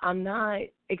I'm not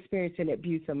experiencing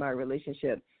abuse in my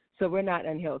relationship. So we're not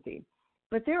unhealthy.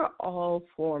 But there are all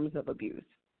forms of abuse.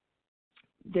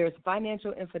 There's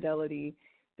financial infidelity.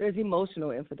 There's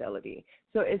emotional infidelity.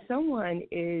 So if someone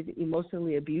is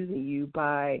emotionally abusing you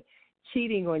by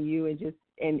cheating on you and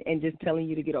just telling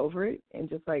you to get over it and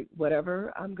just like,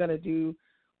 whatever, I'm going to do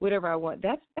whatever I want,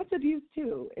 that's abuse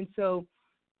too. And so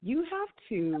you have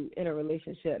to, in a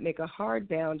relationship, make a hard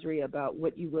boundary about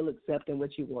what you will accept and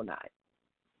what you will not.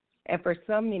 And for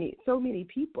so many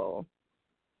people,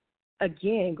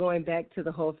 again, going back to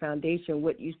the whole foundation,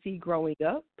 what you see growing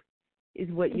up is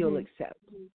what you'll accept.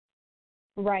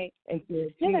 Right. And so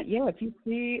if you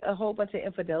see a whole bunch of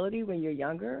infidelity when you're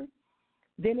younger,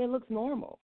 then it looks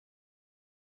normal.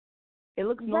 It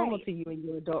looks normal to you in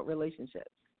your adult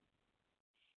relationships.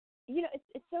 You know,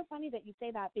 it's so funny that you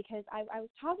say that, because I was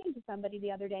talking to somebody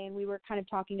the other day, and we were kind of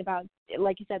talking about,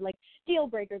 like you said, like deal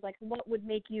breakers, like what would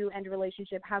make you end a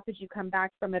relationship? How could you come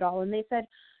back from it all? And they said,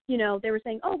 you know, they were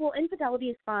saying, oh, well, infidelity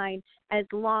is fine as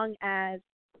long as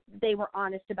they were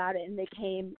honest about it and they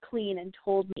came clean and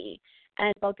told me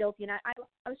and felt guilty. And I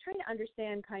was trying to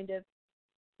understand kind of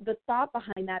the thought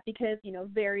behind that, because, you know,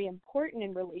 very important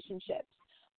in relationships.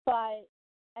 But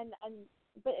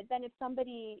then if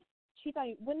somebody cheats on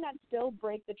you, wouldn't that still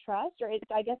break the trust? Or is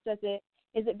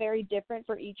it very different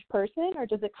for each person, or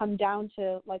does it come down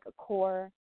to like a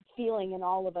core feeling in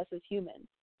all of us as humans?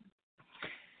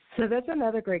 So that's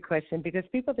another great question, because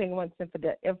people think once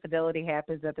infidelity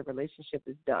happens that the relationship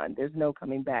is done. There's no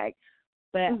coming back.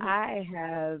 But I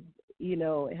have, you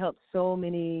know, helped so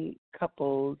many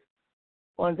couples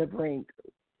on the brink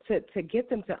to get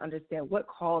them to understand what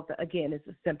caused it. Again, it's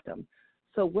a symptom.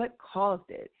 So what caused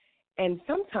it? And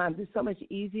sometimes it's so much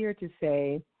easier to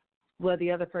say, well,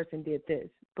 the other person did this.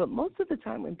 But most of the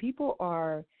time when people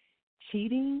are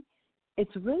cheating,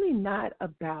 it's really not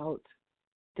about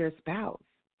their spouse.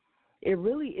 It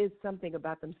really is something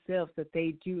about themselves that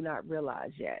they do not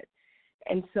realize yet.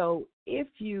 And so if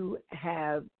you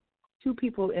have two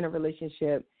people in a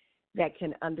relationship that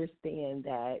can understand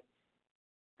that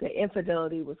the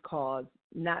infidelity was caused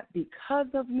not because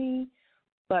of me,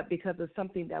 but because of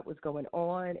something that was going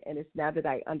on, and it's now that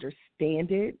I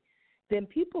understand it, then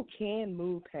people can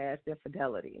move past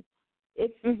infidelity.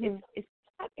 It's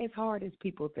not as hard as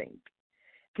people think.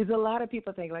 Because a lot of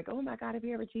people think like, oh, my God, if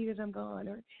he ever cheated, I'm gone.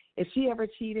 Or if she ever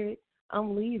cheated,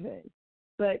 I'm leaving.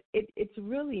 But it's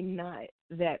really not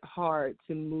that hard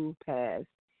to move past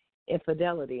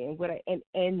infidelity.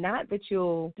 And not that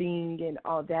you'll sing and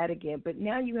all that again, but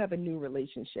now you have a new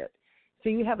relationship. So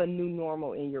you have a new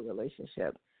normal in your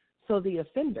relationship. So the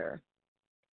offender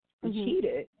who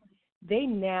cheated, they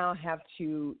now have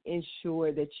to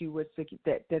ensure that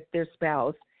that their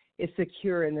spouse is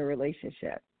secure in the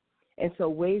relationship. And so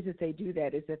ways that they do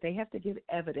that is that they have to give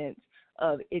evidence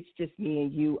of it's just me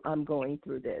and you, I'm going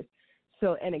through this.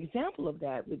 So an example of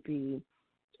that would be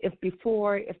if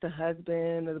the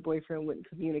husband or the boyfriend wouldn't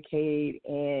communicate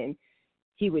and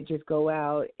he would just go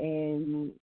out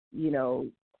and, you know,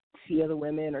 see other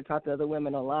women or talk to other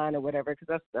women online or whatever, because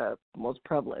that's the most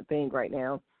prevalent thing right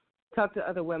now, talk to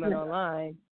other women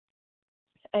online,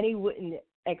 and he wouldn't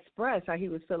express how he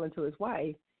was feeling to his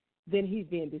wife, then he's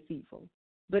being deceitful.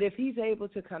 But if he's able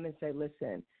to come and say,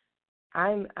 listen,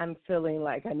 I'm feeling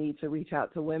like I need to reach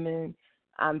out to women,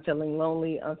 I'm feeling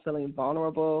lonely, I'm feeling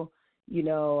vulnerable, you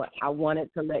know, I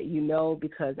wanted to let you know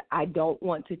because I don't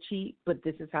want to cheat, but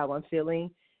this is how I'm feeling.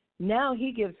 Now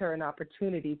he gives her an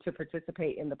opportunity to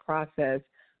participate in the process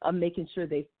of making sure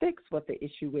they fix what the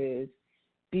issue is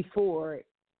before,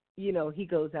 you know, he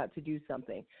goes out to do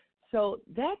something. So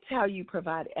that's how you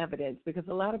provide evidence, because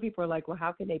a lot of people are like, well,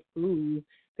 how can they prove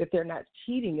that they're not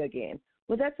cheating again?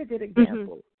 Well, that's a good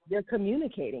example. They're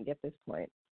communicating at this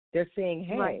point. They're saying,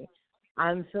 hey,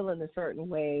 I'm feeling a certain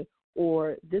way,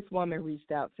 or this woman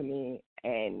reached out to me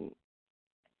and,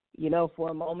 you know,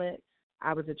 for a moment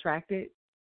I was attracted,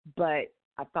 but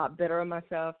I thought better of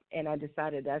myself and I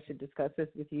decided I should discuss this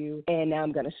with you, and now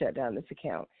I'm going to shut down this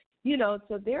account. You know,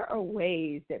 so there are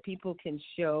ways that people can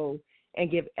show and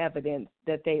give evidence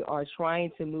that they are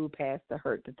trying to move past the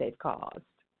hurt that they've caused.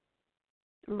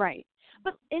 Right.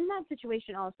 But in that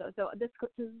situation also, so this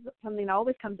is something that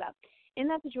always comes up. In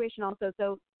that situation also,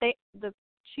 so the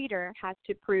cheater has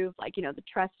to prove, like, the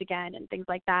trust again and things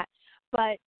like that.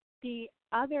 But the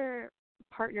other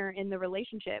partner in the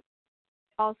relationship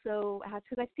also has,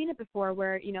 because I've seen it before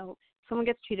where, someone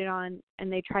gets cheated on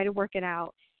and they try to work it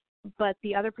out, but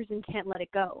the other person can't let it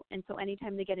go. And so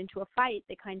anytime they get into a fight,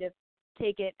 they kind of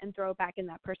take it and throw it back in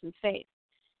that person's face.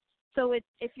 So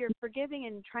if you're forgiving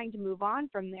and trying to move on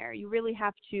from there, you really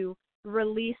have to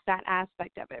release that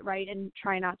aspect of it, right? And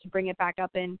try not to bring it back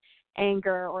up in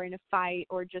anger or in a fight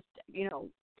or just,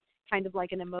 kind of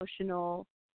like an emotional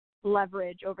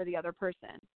leverage over the other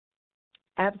person.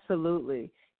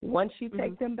 Absolutely. Once you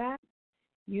take them back,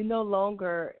 you no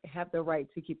longer have the right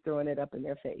to keep throwing it up in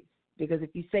their face. Because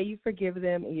if you say you forgive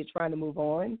them and you're trying to move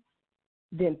on,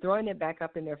 then throwing it back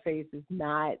up in their face is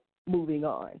not moving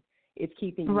on. It's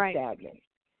keeping you stagnant.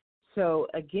 So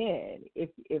again,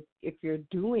 if you're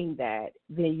doing that,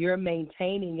 then you're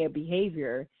maintaining a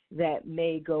behavior that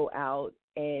may go out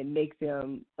and make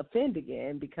them offend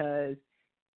again, because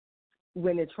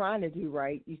when they're trying to do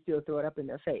right, you still throw it up in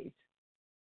their face.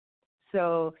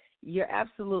 So you're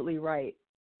absolutely right.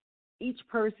 Each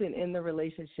person in the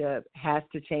relationship has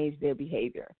to change their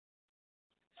behavior.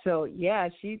 So yeah,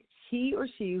 he or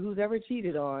she, who's ever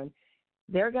cheated on,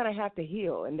 they're going to have to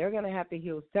heal, and they're going to have to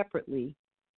heal separately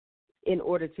in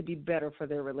order to be better for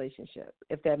their relationship,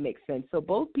 if that makes sense. So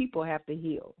both people have to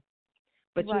heal.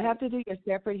 But you have to do your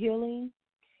separate healing,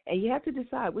 and you have to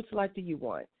decide which life do you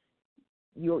want,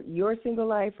 your single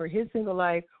life or his single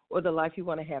life, or the life you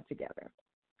want to have together.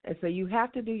 And so you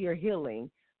have to do your healing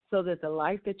so that the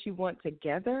life that you want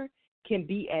together can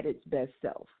be at its best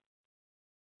self.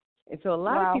 And so a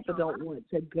lot of people don't want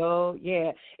to go.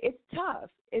 Yeah, it's tough.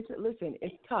 It's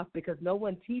tough because no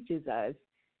one teaches us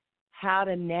how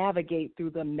to navigate through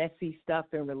the messy stuff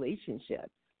in relationships.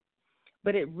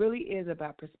 But it really is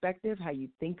about perspective, how you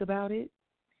think about it,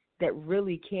 that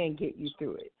really can get you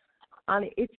through it.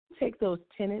 If you take those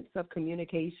tenets of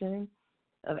communication,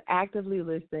 of actively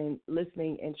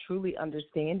listening and truly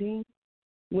understanding,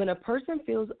 when a person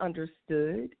feels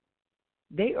understood,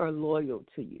 they are loyal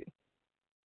to you.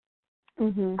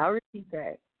 I'll repeat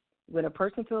that. When a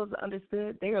person feels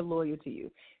understood, they are loyal to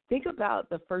you. Think about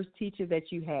the first teacher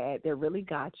that you had that really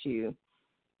got you,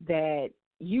 that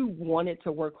you wanted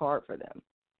to work hard for them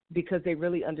because they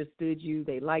really understood you,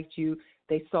 they liked you,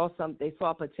 they saw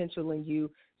potential in you,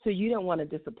 so you don't want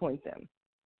to disappoint them.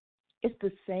 It's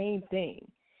the same thing.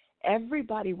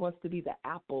 Everybody wants to be the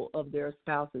apple of their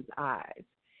spouse's eyes.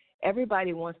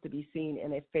 Everybody wants to be seen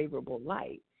in a favorable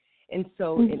light. And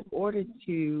so in order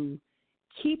to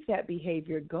keep that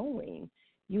behavior going,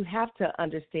 you have to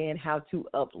understand how to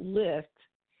uplift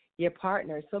your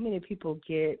partner. So many people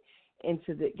get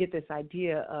this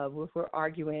idea of, if we're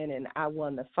arguing and I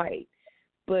won the fight.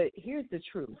 But here's the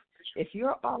truth. If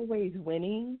you're always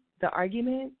winning the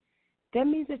argument, that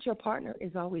means that your partner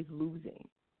is always losing.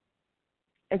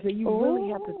 And so you really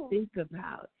have to think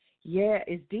about,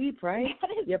 it's deep, right?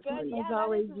 Your partner is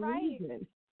always losing.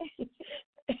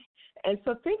 And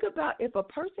so think about, if a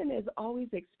person is always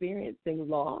experiencing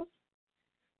loss,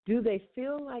 do they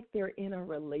feel like they're in a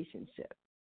relationship?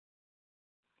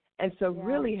 And so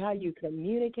really how you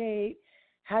communicate,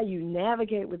 how you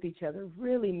navigate with each other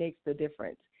really makes the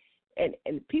difference. And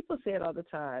people say it all the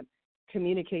time,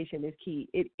 communication is key.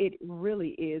 It really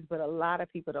is, but a lot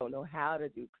of people don't know how to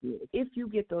do communication. If you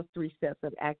get those 3 steps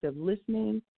of active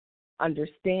listening,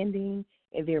 understanding,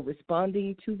 and then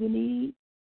responding to the need,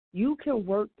 you can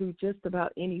work through just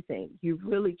about anything. You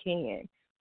really can.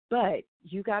 But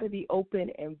you got to be open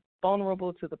and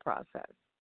vulnerable to the process.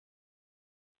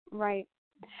 Right.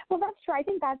 Well, that's true. I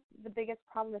think that's the biggest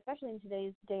problem, especially in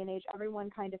today's day and age. Everyone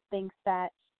kind of thinks that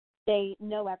they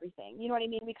know everything. You know what I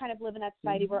mean? We kind of live in that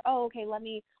society where, okay, let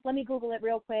me Google it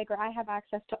real quick, or I have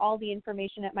access to all the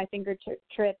information at my fingertips,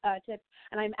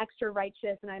 and I'm extra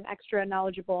righteous and I'm extra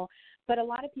knowledgeable. But a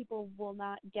lot of people will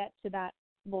not get to that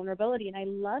vulnerability. And I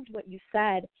loved what you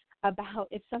said about,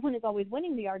 if someone is always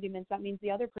winning the arguments, that means the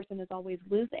other person is always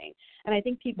losing. And I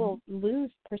think people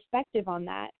lose perspective on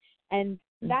that. And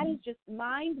that is just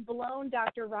mind blown,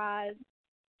 Dr. Roz.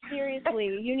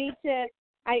 Seriously, you need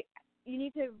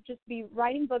to just be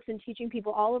writing books and teaching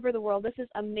people all over the world. This is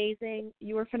amazing.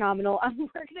 You are phenomenal. We're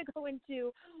going to go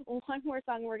into one more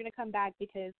song, and we're going to come back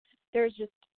because there's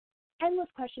just endless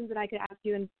questions that I could ask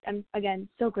you, and I'm, again,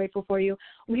 so grateful for you.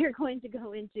 We are going to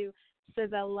go into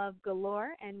SZA Love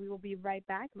Galore, and we will be right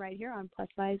back right here on Plus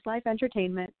Size Life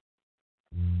Entertainment.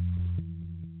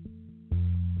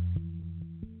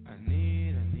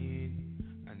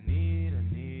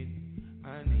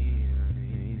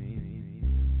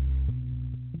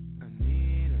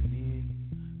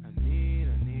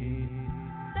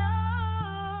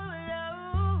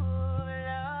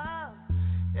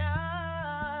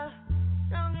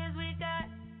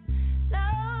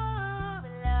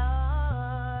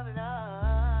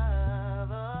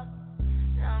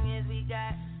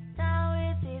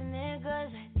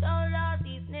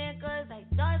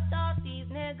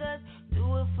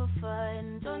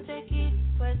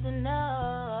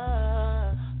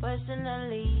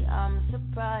 I'm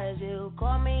surprised you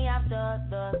call me after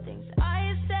the things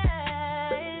I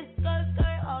said. Skirt,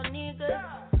 skirt, all niggas.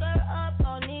 Skirt up,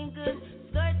 all niggas.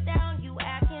 Skirt down, you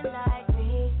acting like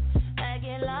me.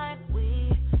 Acting like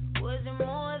we wasn't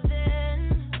more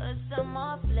than a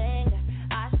summer fling.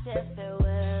 I said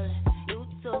farewell, you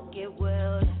took it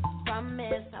well.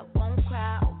 Promise I won't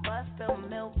cry over spilled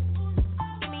milk.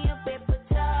 Give me a paper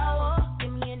towel,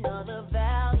 give me another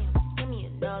volume, give me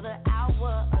another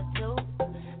hour or two,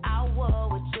 hour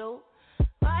with you.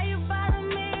 Why you bother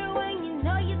me when you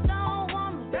know you don't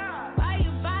want me? Why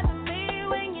you bother me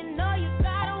when you know you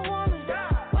got a woman?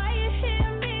 Why you hit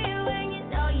me when you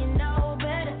know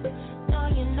better? Know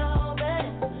you know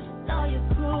better, know your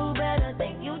crew better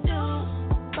than you do.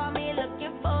 Call me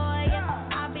looking for you,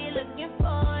 I'll be looking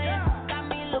for you. Got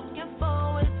me looking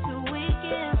forward to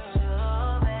weekends.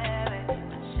 Sure, baby,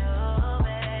 sure,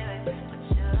 baby,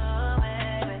 sure,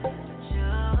 baby,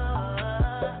 sure.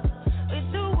 We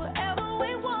do whatever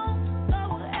we want, go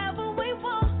wherever we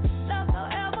want, love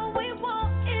however we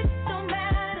want. It don't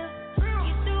matter.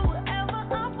 You do whatever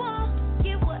I want,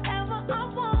 give whatever I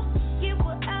want, give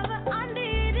whatever I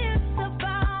need. It's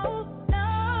about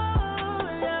love,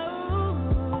 love,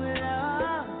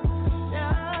 love,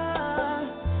 love.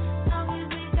 Long as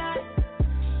we got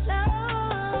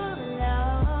love,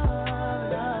 love,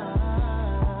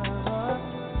 love.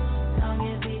 Long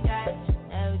as we got,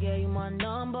 never gave you my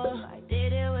number. I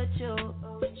did it with you.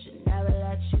 Should never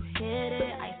let you hit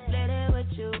it. I split it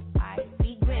with you. I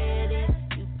regret it.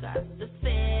 You got the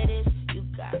fetish. You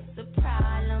got the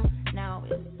problem. Now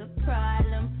it's a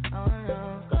problem. Oh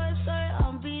no. Skirt, skirt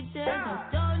on beaches. I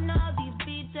don't know these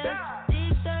beaches.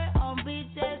 Big skirt on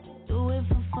beaches. Do it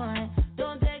for fun.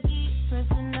 Don't take it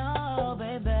personal,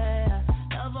 baby.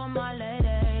 Love on my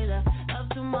ladies. Love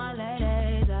to my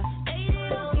ladies. Lady,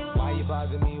 don't you? Why you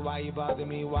bother me? Why you bother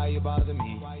me? Why you bother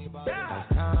me?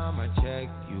 Last time I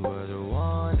checked, you were the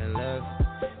one that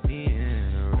left me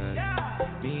in a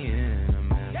wreck, me in a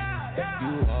mess.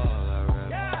 You all I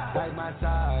rep, like my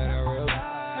side I rep.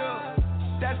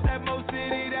 That's that Mo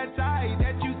City, that tight,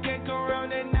 that you can't go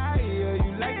around at night.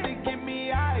 You like to get me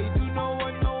high, do no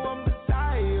one know I'm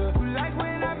Messiah. You like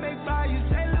when I make fire, you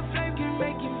say the flame can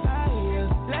make him fire.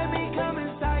 Let me come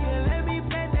inside you, let me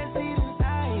plant that seed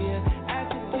inside you.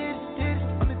 After this,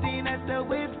 only thing that's the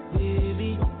whip,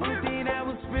 baby. Only thing that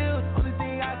was real, only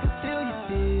thing I can feel, you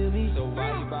feel me. So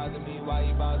why you bother me? Why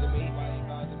you bother me?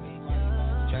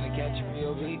 Trying to catch you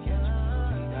POV, catch you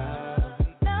POV now.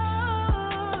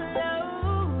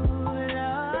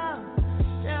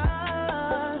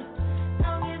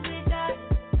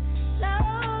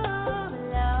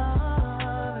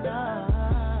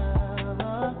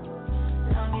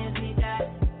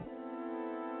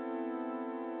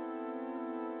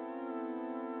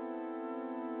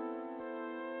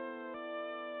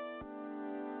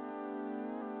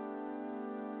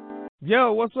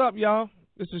 Yo, what's up, y'all?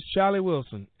 This is Charlie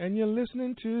Wilson, and you're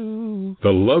listening to The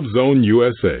Love Zone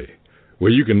USA,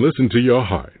 where you can listen to your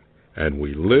heart, and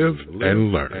we live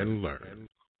and learn.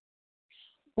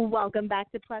 Welcome back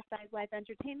to Plus Size Life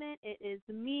Entertainment. It is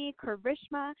me,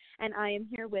 Karishma, and I am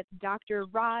here with Dr.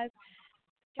 Roz.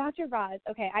 Dr. Roz,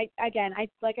 okay,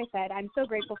 like I said, I'm so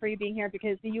grateful for you being here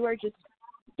because you are just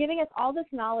giving us all this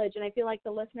knowledge, and I feel like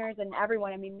the listeners and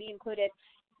everyone, I mean, me included,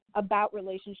 about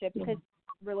relationships, because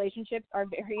relationships are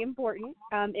very important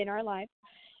in our lives.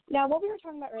 Now, what we were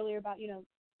talking about earlier about,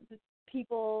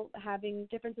 people having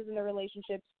differences in their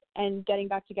relationships and getting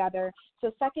back together.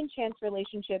 So second chance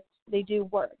relationships, they do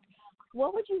work.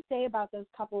 What would you say about those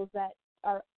couples that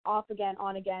are off again,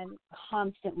 on again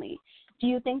constantly? Do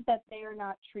you think that they are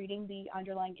not treating the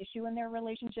underlying issue in their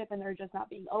relationship and they're just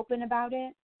not being open about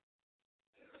it?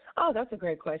 Oh, that's a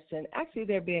great question. Actually,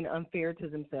 they're being unfair to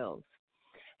themselves.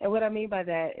 And what I mean by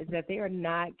that is that they are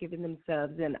not giving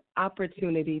themselves an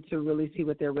opportunity to really see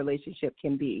what their relationship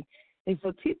can be. And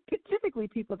so typically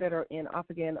people that are in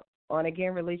off-again,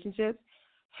 on-again relationships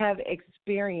have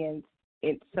experienced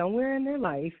it somewhere in their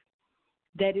life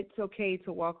that it's okay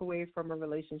to walk away from a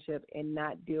relationship and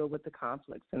not deal with the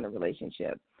conflicts in the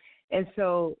relationship. And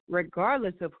so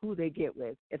regardless of who they get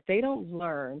with, if they don't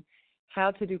learn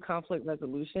how to do conflict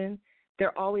resolution,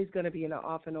 they're always going to be in an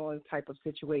off and on type of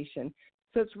situation.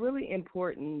 So it's really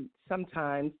important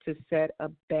sometimes to set a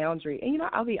boundary. And,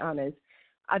 I'll be honest,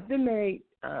 I've been married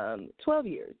 12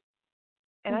 years.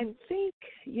 And I think,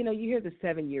 you hear the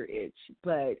 7-year itch,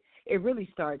 but it really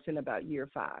starts in about year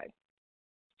 5.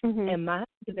 And my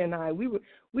husband and I, we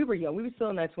were young. We were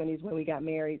still in our 20s when we got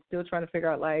married, still trying to figure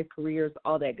out life, careers,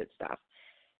 all that good stuff.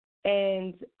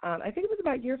 And I think it was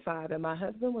about year 5, and my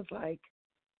husband was like,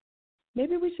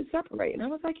 maybe we should separate. And I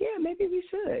was like, yeah, maybe we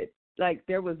should. Like,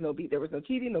 there was no beef. There was no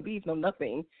cheating, no beef, no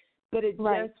nothing. But it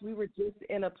just, we were just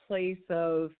in a place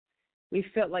of, we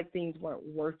felt like things weren't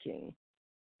working.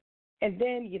 And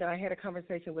then, you know, I had a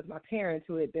conversation with my parents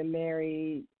who had been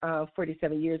married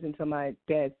 47 years until my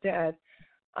dad's death.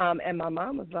 And my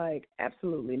mom was like,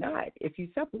 absolutely not. If you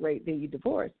separate, then you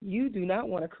divorce. You do not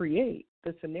want to create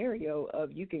the scenario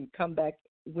of you can come back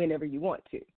whenever you want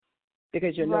to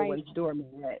because you're no one's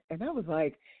doormat. And I was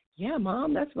like, yeah,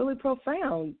 Mom, that's really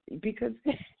profound because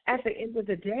at the end of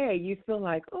the day, you feel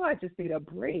like, oh, I just need a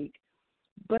break.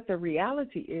 But the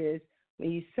reality is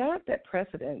when you set up that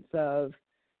precedence of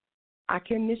I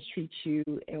can mistreat you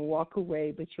and walk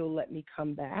away, but you'll let me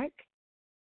come back,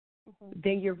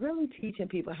 then you're really teaching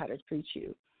people how to treat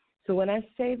you. So when I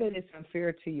say that it's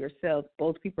unfair to yourself,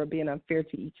 both people are being unfair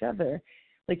to each other,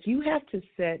 like you have to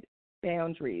set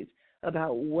boundaries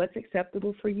about what's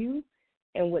acceptable for you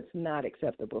and what's not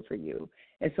acceptable for you.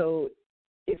 And so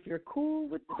if you're cool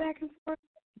with the back and forth,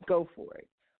 go for it.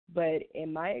 But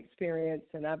in my experience,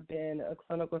 and I've been a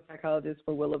clinical psychologist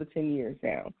for well over 10 years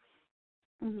now,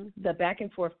 the back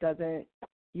and forth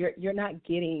you're not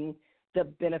getting the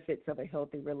benefits of a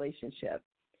healthy relationship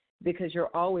because you're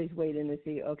always waiting to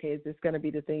see, okay, is this going to be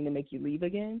the thing to make you leave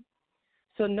again?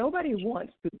 So nobody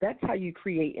wants to, that's how you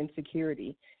create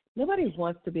insecurity. Nobody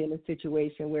wants to be in a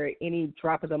situation where any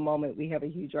drop of the moment we have a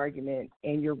huge argument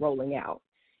and you're rolling out.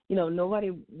 You know,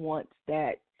 nobody wants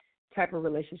that type of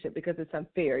relationship because it's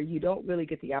unfair. You don't really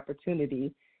get the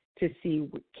opportunity to see,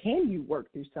 can you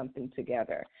work through something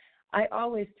together? I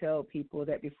always tell people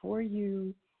that before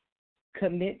you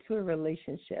commit to a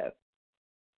relationship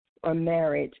or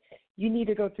marriage, you need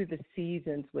to go through the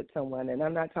seasons with someone. And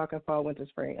I'm not talking fall, winter,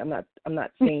 spring. I'm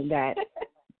not saying that.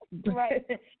 But,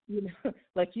 you know,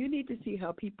 like you need to see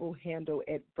how people handle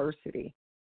adversity.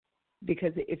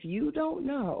 Because if you don't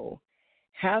know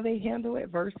how they handle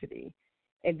adversity,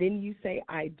 and then you say,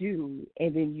 I do,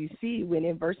 and then you see when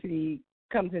adversity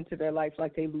comes into their life,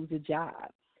 like they lose a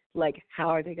job, like how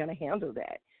are they going to handle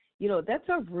that? You know, that's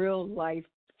a real life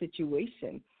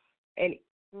situation. And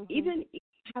even if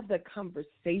you have the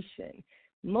conversation,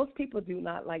 most people do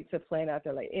not like to plan out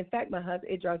their life. In fact,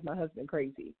 it drives my husband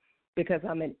crazy because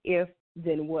I'm an if,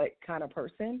 then what kind of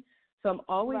person. So I'm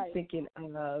always thinking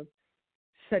of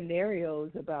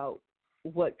scenarios about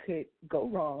what could go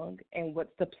wrong and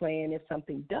what's the plan if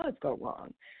something does go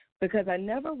wrong. Because I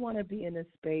never want to be in a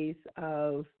space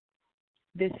of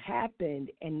this happened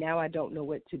and now I don't know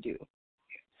what to do.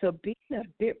 So being a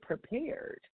bit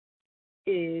prepared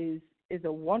is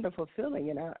a wonderful feeling.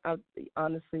 And I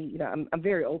honestly, you know, I'm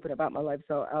very open about my life.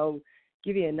 So I'll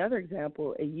give you another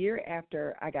example. A year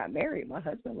after I got married, my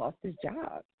husband lost his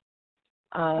job.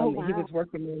 He was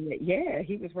working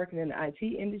he was working in the IT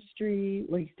industry.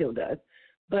 Well, he still does.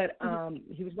 But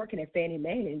he was working at Fannie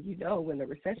Mae, and you know when the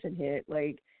recession hit,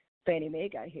 like Fannie Mae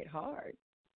got hit hard.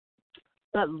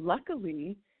 But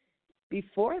luckily,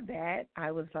 before that,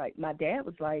 I was like, my dad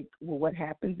was like, well, what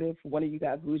happens if one of you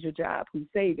guys lose your job? Who's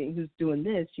saving? Who's doing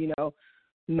this? You know,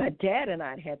 my dad and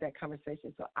I had that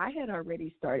conversation. So I had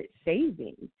already started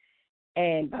saving.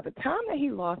 And by the time that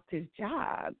he lost his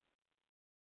job,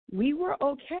 we were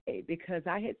okay because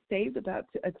I had saved about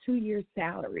a 2-year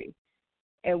salary,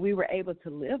 and we were able to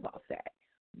live off that.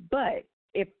 But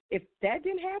if that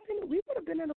didn't happen, we would have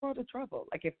been in a world of trouble.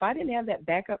 Like if I didn't have that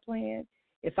backup plan,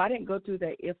 if I didn't go through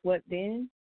the if, what, then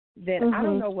I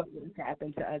don't know what would have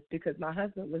happened to us because my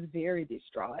husband was very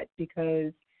distraught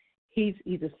because he's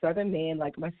a Southern man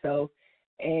like myself,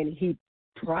 and he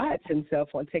prides himself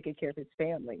on taking care of his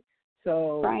family.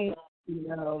 So, you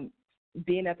know,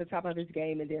 being at the top of his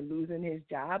game and then losing his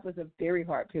job was a very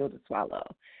hard pill to swallow.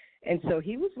 And so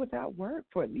he was without work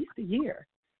for at least a year.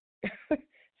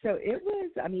 So it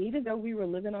was, I mean, even though we were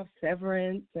living off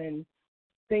severance and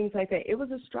things like that, it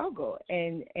was a struggle.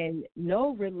 And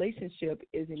no relationship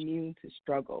is immune to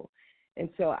struggle. And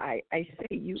so I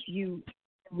say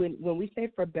when we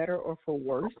say for better or for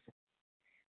worse,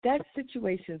 that's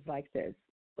situations like this,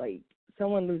 like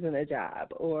someone losing a job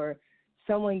or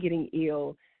someone getting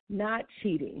ill, not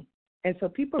cheating. And so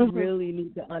people really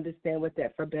need to understand what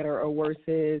that for better or worse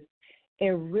is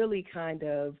and really kind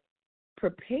of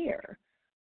prepare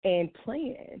and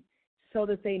plan so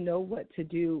that they know what to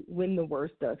do when the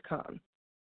worst does come.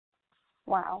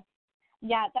 Wow.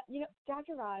 Yeah,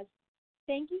 Dr. Roz,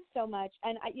 thank you so much.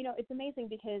 And, it's amazing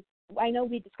because I know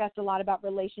we discussed a lot about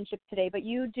relationships today, but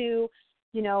you do,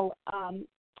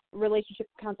 relationship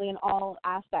counseling in all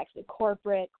aspects,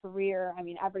 corporate, career, I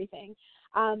mean, everything.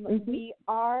 We're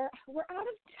out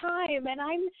of time, and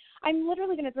I'm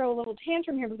literally going to throw a little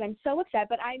tantrum here because I'm so upset,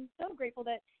 but I'm so grateful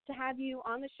to have you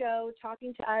on the show,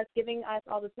 talking to us, giving us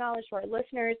all this knowledge to our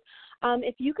listeners.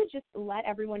 If you could just let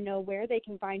everyone know where they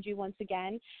can find you once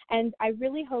again, and I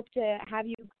really hope to have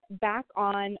you back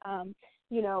on,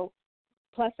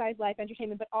 Plus Size Life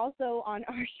Entertainment, but also on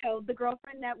our show, The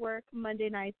Girlfriend Network, Monday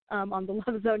nights on the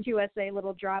Love Zone USA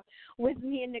little drop with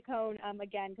me and Nicole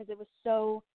again, because it was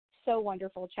so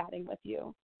wonderful chatting with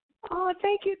you. Oh,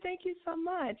 thank you so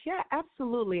much. Yeah,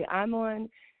 absolutely. I'm on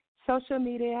social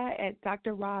media at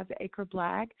Dr. Roz Aker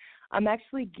Black. I'm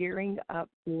actually gearing up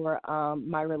for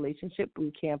my relationship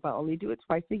boot camp. I only do it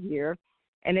twice a year,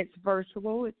 and it's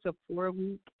virtual. It's a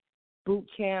 4-week boot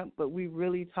camp, but we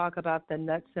really talk about the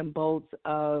nuts and bolts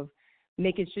of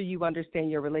making sure you understand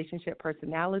your relationship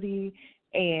personality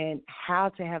and how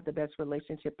to have the best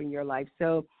relationship in your life.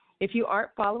 So if you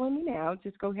aren't following me now,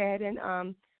 just go ahead and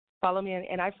follow me,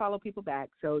 and I follow people back.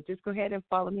 So just go ahead and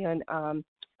follow me on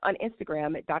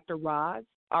Instagram at Dr. Roz,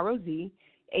 R-O-Z,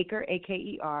 Aker,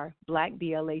 A-K-E-R, Black,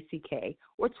 B-L-A-C-K,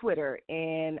 or Twitter,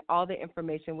 and all the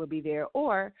information will be there.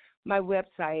 Or my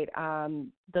website,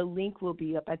 the link will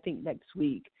be up, I think, next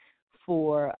week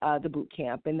for the boot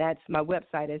camp. And that's my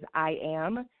website is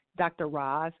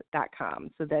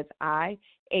iamdrroz.com. So that's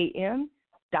I-A-M,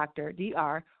 Dr.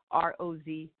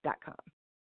 D-R-R-O-Z.com.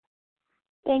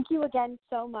 Thank you again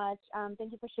so much.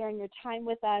 Thank you for sharing your time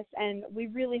with us, and we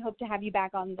really hope to have you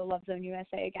back on the Love Zone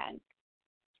USA again.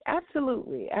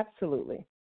 Absolutely.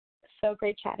 So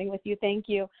great chatting with you. Thank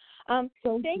you. Thank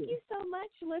you so much,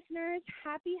 listeners.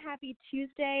 Happy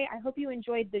Tuesday. I hope you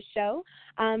enjoyed the show.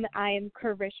 I am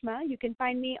Karishma. You can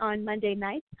find me on Monday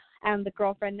nights on the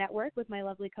Girlfriend Network with my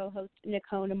lovely co-host,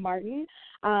 Nicole Martin,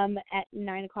 at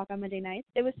 9 o'clock on Monday nights.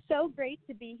 It was so great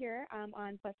to be here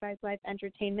on Plus Size Life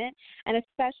Entertainment. And a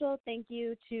special thank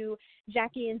you to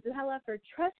Jackie and Zuhela for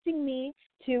trusting me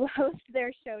to host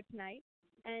their show tonight.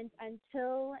 And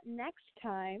until next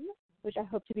time, which I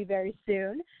hope to be very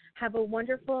soon, have a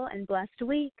wonderful and blessed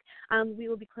week. We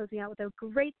will be closing out with a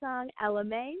great song, Ella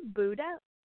Mai, Boot Up.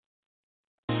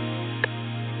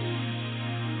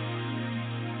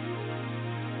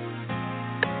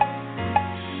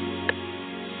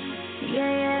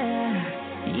 Yeah.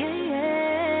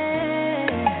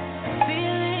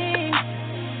 Feeling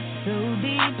so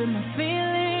deep in my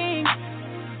feelings.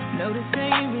 Notice they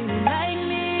ain't really like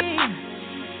me.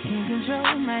 Can't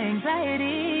control my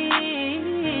anxiety.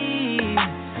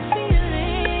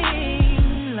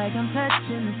 Feeling like I'm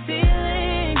touching the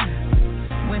ceiling.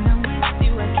 When I'm with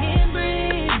you, I can't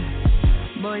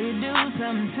breathe. Boy, you do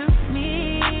something to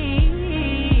me.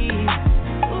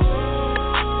 Ooh,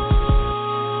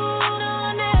 no,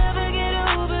 I'll never get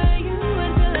over you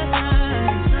until I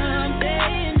find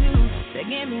something new that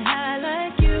get me high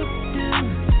like you do.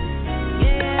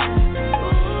 Yeah.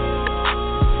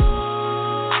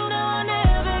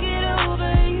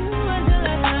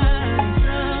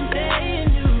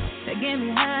 Get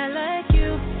me high like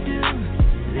you do.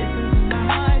 Listen to my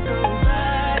heart go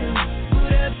bottom.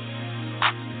 Boot up,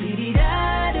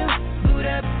 beady-da-do. Boot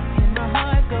up, and my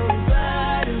heart go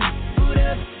bottom. Boot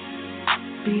up,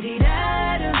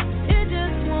 beady-da-do. It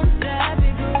just won't stop,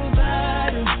 it go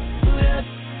bottom. Boot up,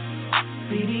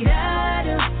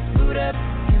 beady-da-do. Boot up,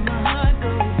 and my heart go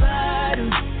bottom.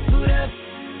 Boot up,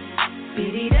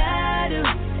 beady-da-do.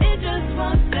 It just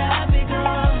won't stop, it go.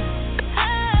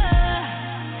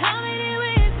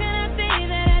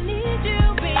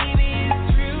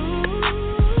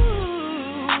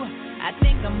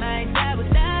 I might die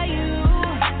without you.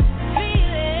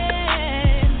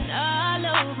 Feeling all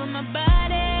over my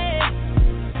body.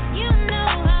 You know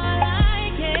how I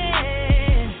like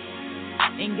it.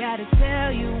 Ain't gotta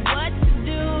tell you what to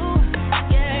do.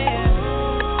 Yeah.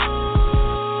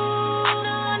 Ooh,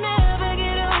 no, I'll never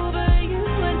get over you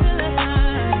until I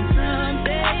find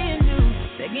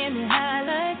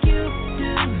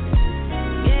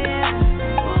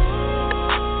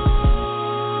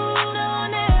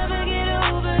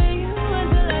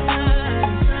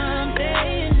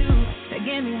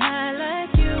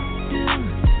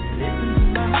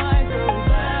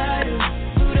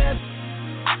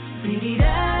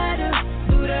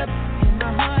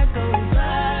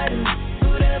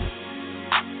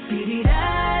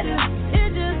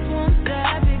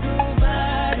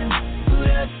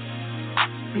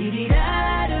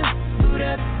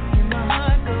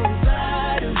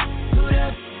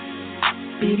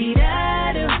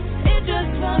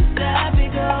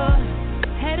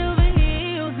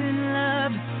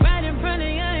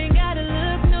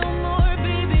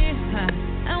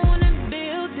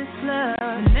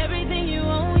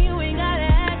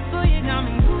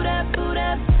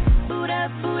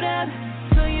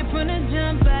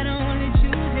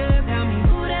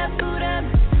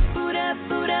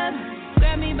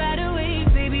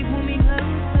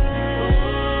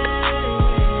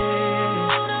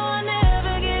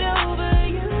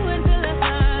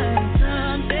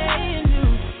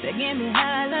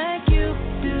high like you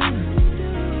do.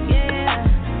 Yeah.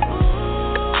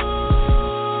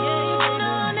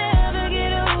 I'll never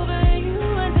get over you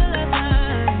until I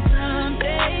find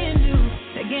something new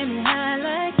that get me high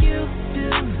like you do.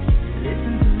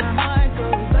 Listen to my heart go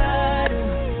ba-do,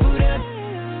 boot up,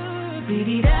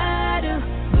 be-dee-da-do,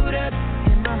 boot up,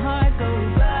 and my heart go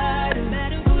ba-do,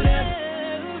 boot up,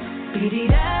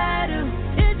 be-dee-da-do.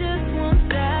 It just won't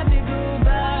stop me go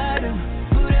ba-do,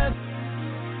 boot up,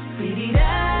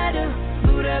 be-dee-da-do,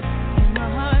 boot up, and my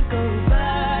heart go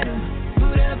ba-do,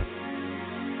 boot up,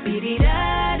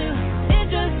 be-dee-da-do. It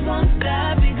just won't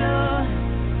stop me go.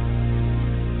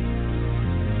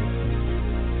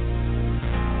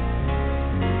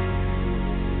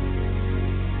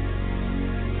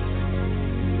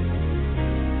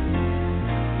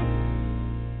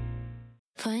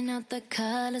 Point out the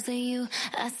colors of you,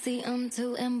 I see them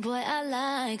too, and boy, I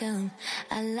like them,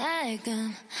 I like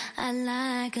them, I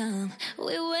like them.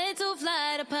 We way too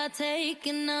fly to partake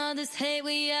in all this hate,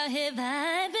 we out here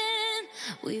vibing,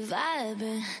 we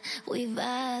vibing, we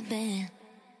vibing.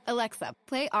 Alexa,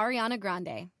 play Ariana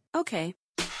Grande. Okay.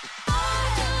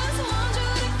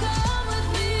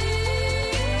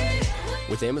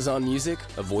 With Amazon Music,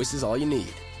 a voice is all you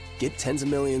need. Get tens of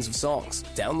millions of songs.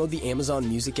 Download the Amazon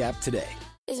Music app today.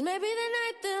 It's maybe the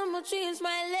night that my dreams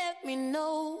might let me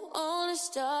know. All the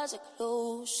stars are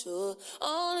closer,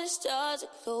 all the stars are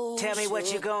closer. Tell me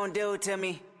what you gonna do to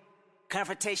me.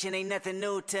 Confrontation ain't nothing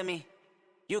new to me.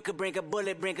 You could bring a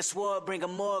bullet, bring a sword, bring a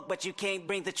morgue, but you can't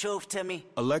bring the truth to me.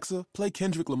 Alexa, play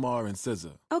Kendrick Lamar and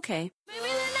SZA. Okay. Maybe the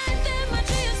night that my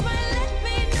dreams might let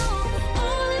me know.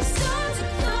 All the stars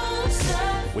are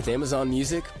closer. With Amazon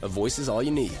Music, a voice is all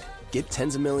you need. Get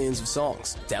tens of millions of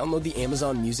songs. Download the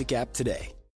Amazon Music app today.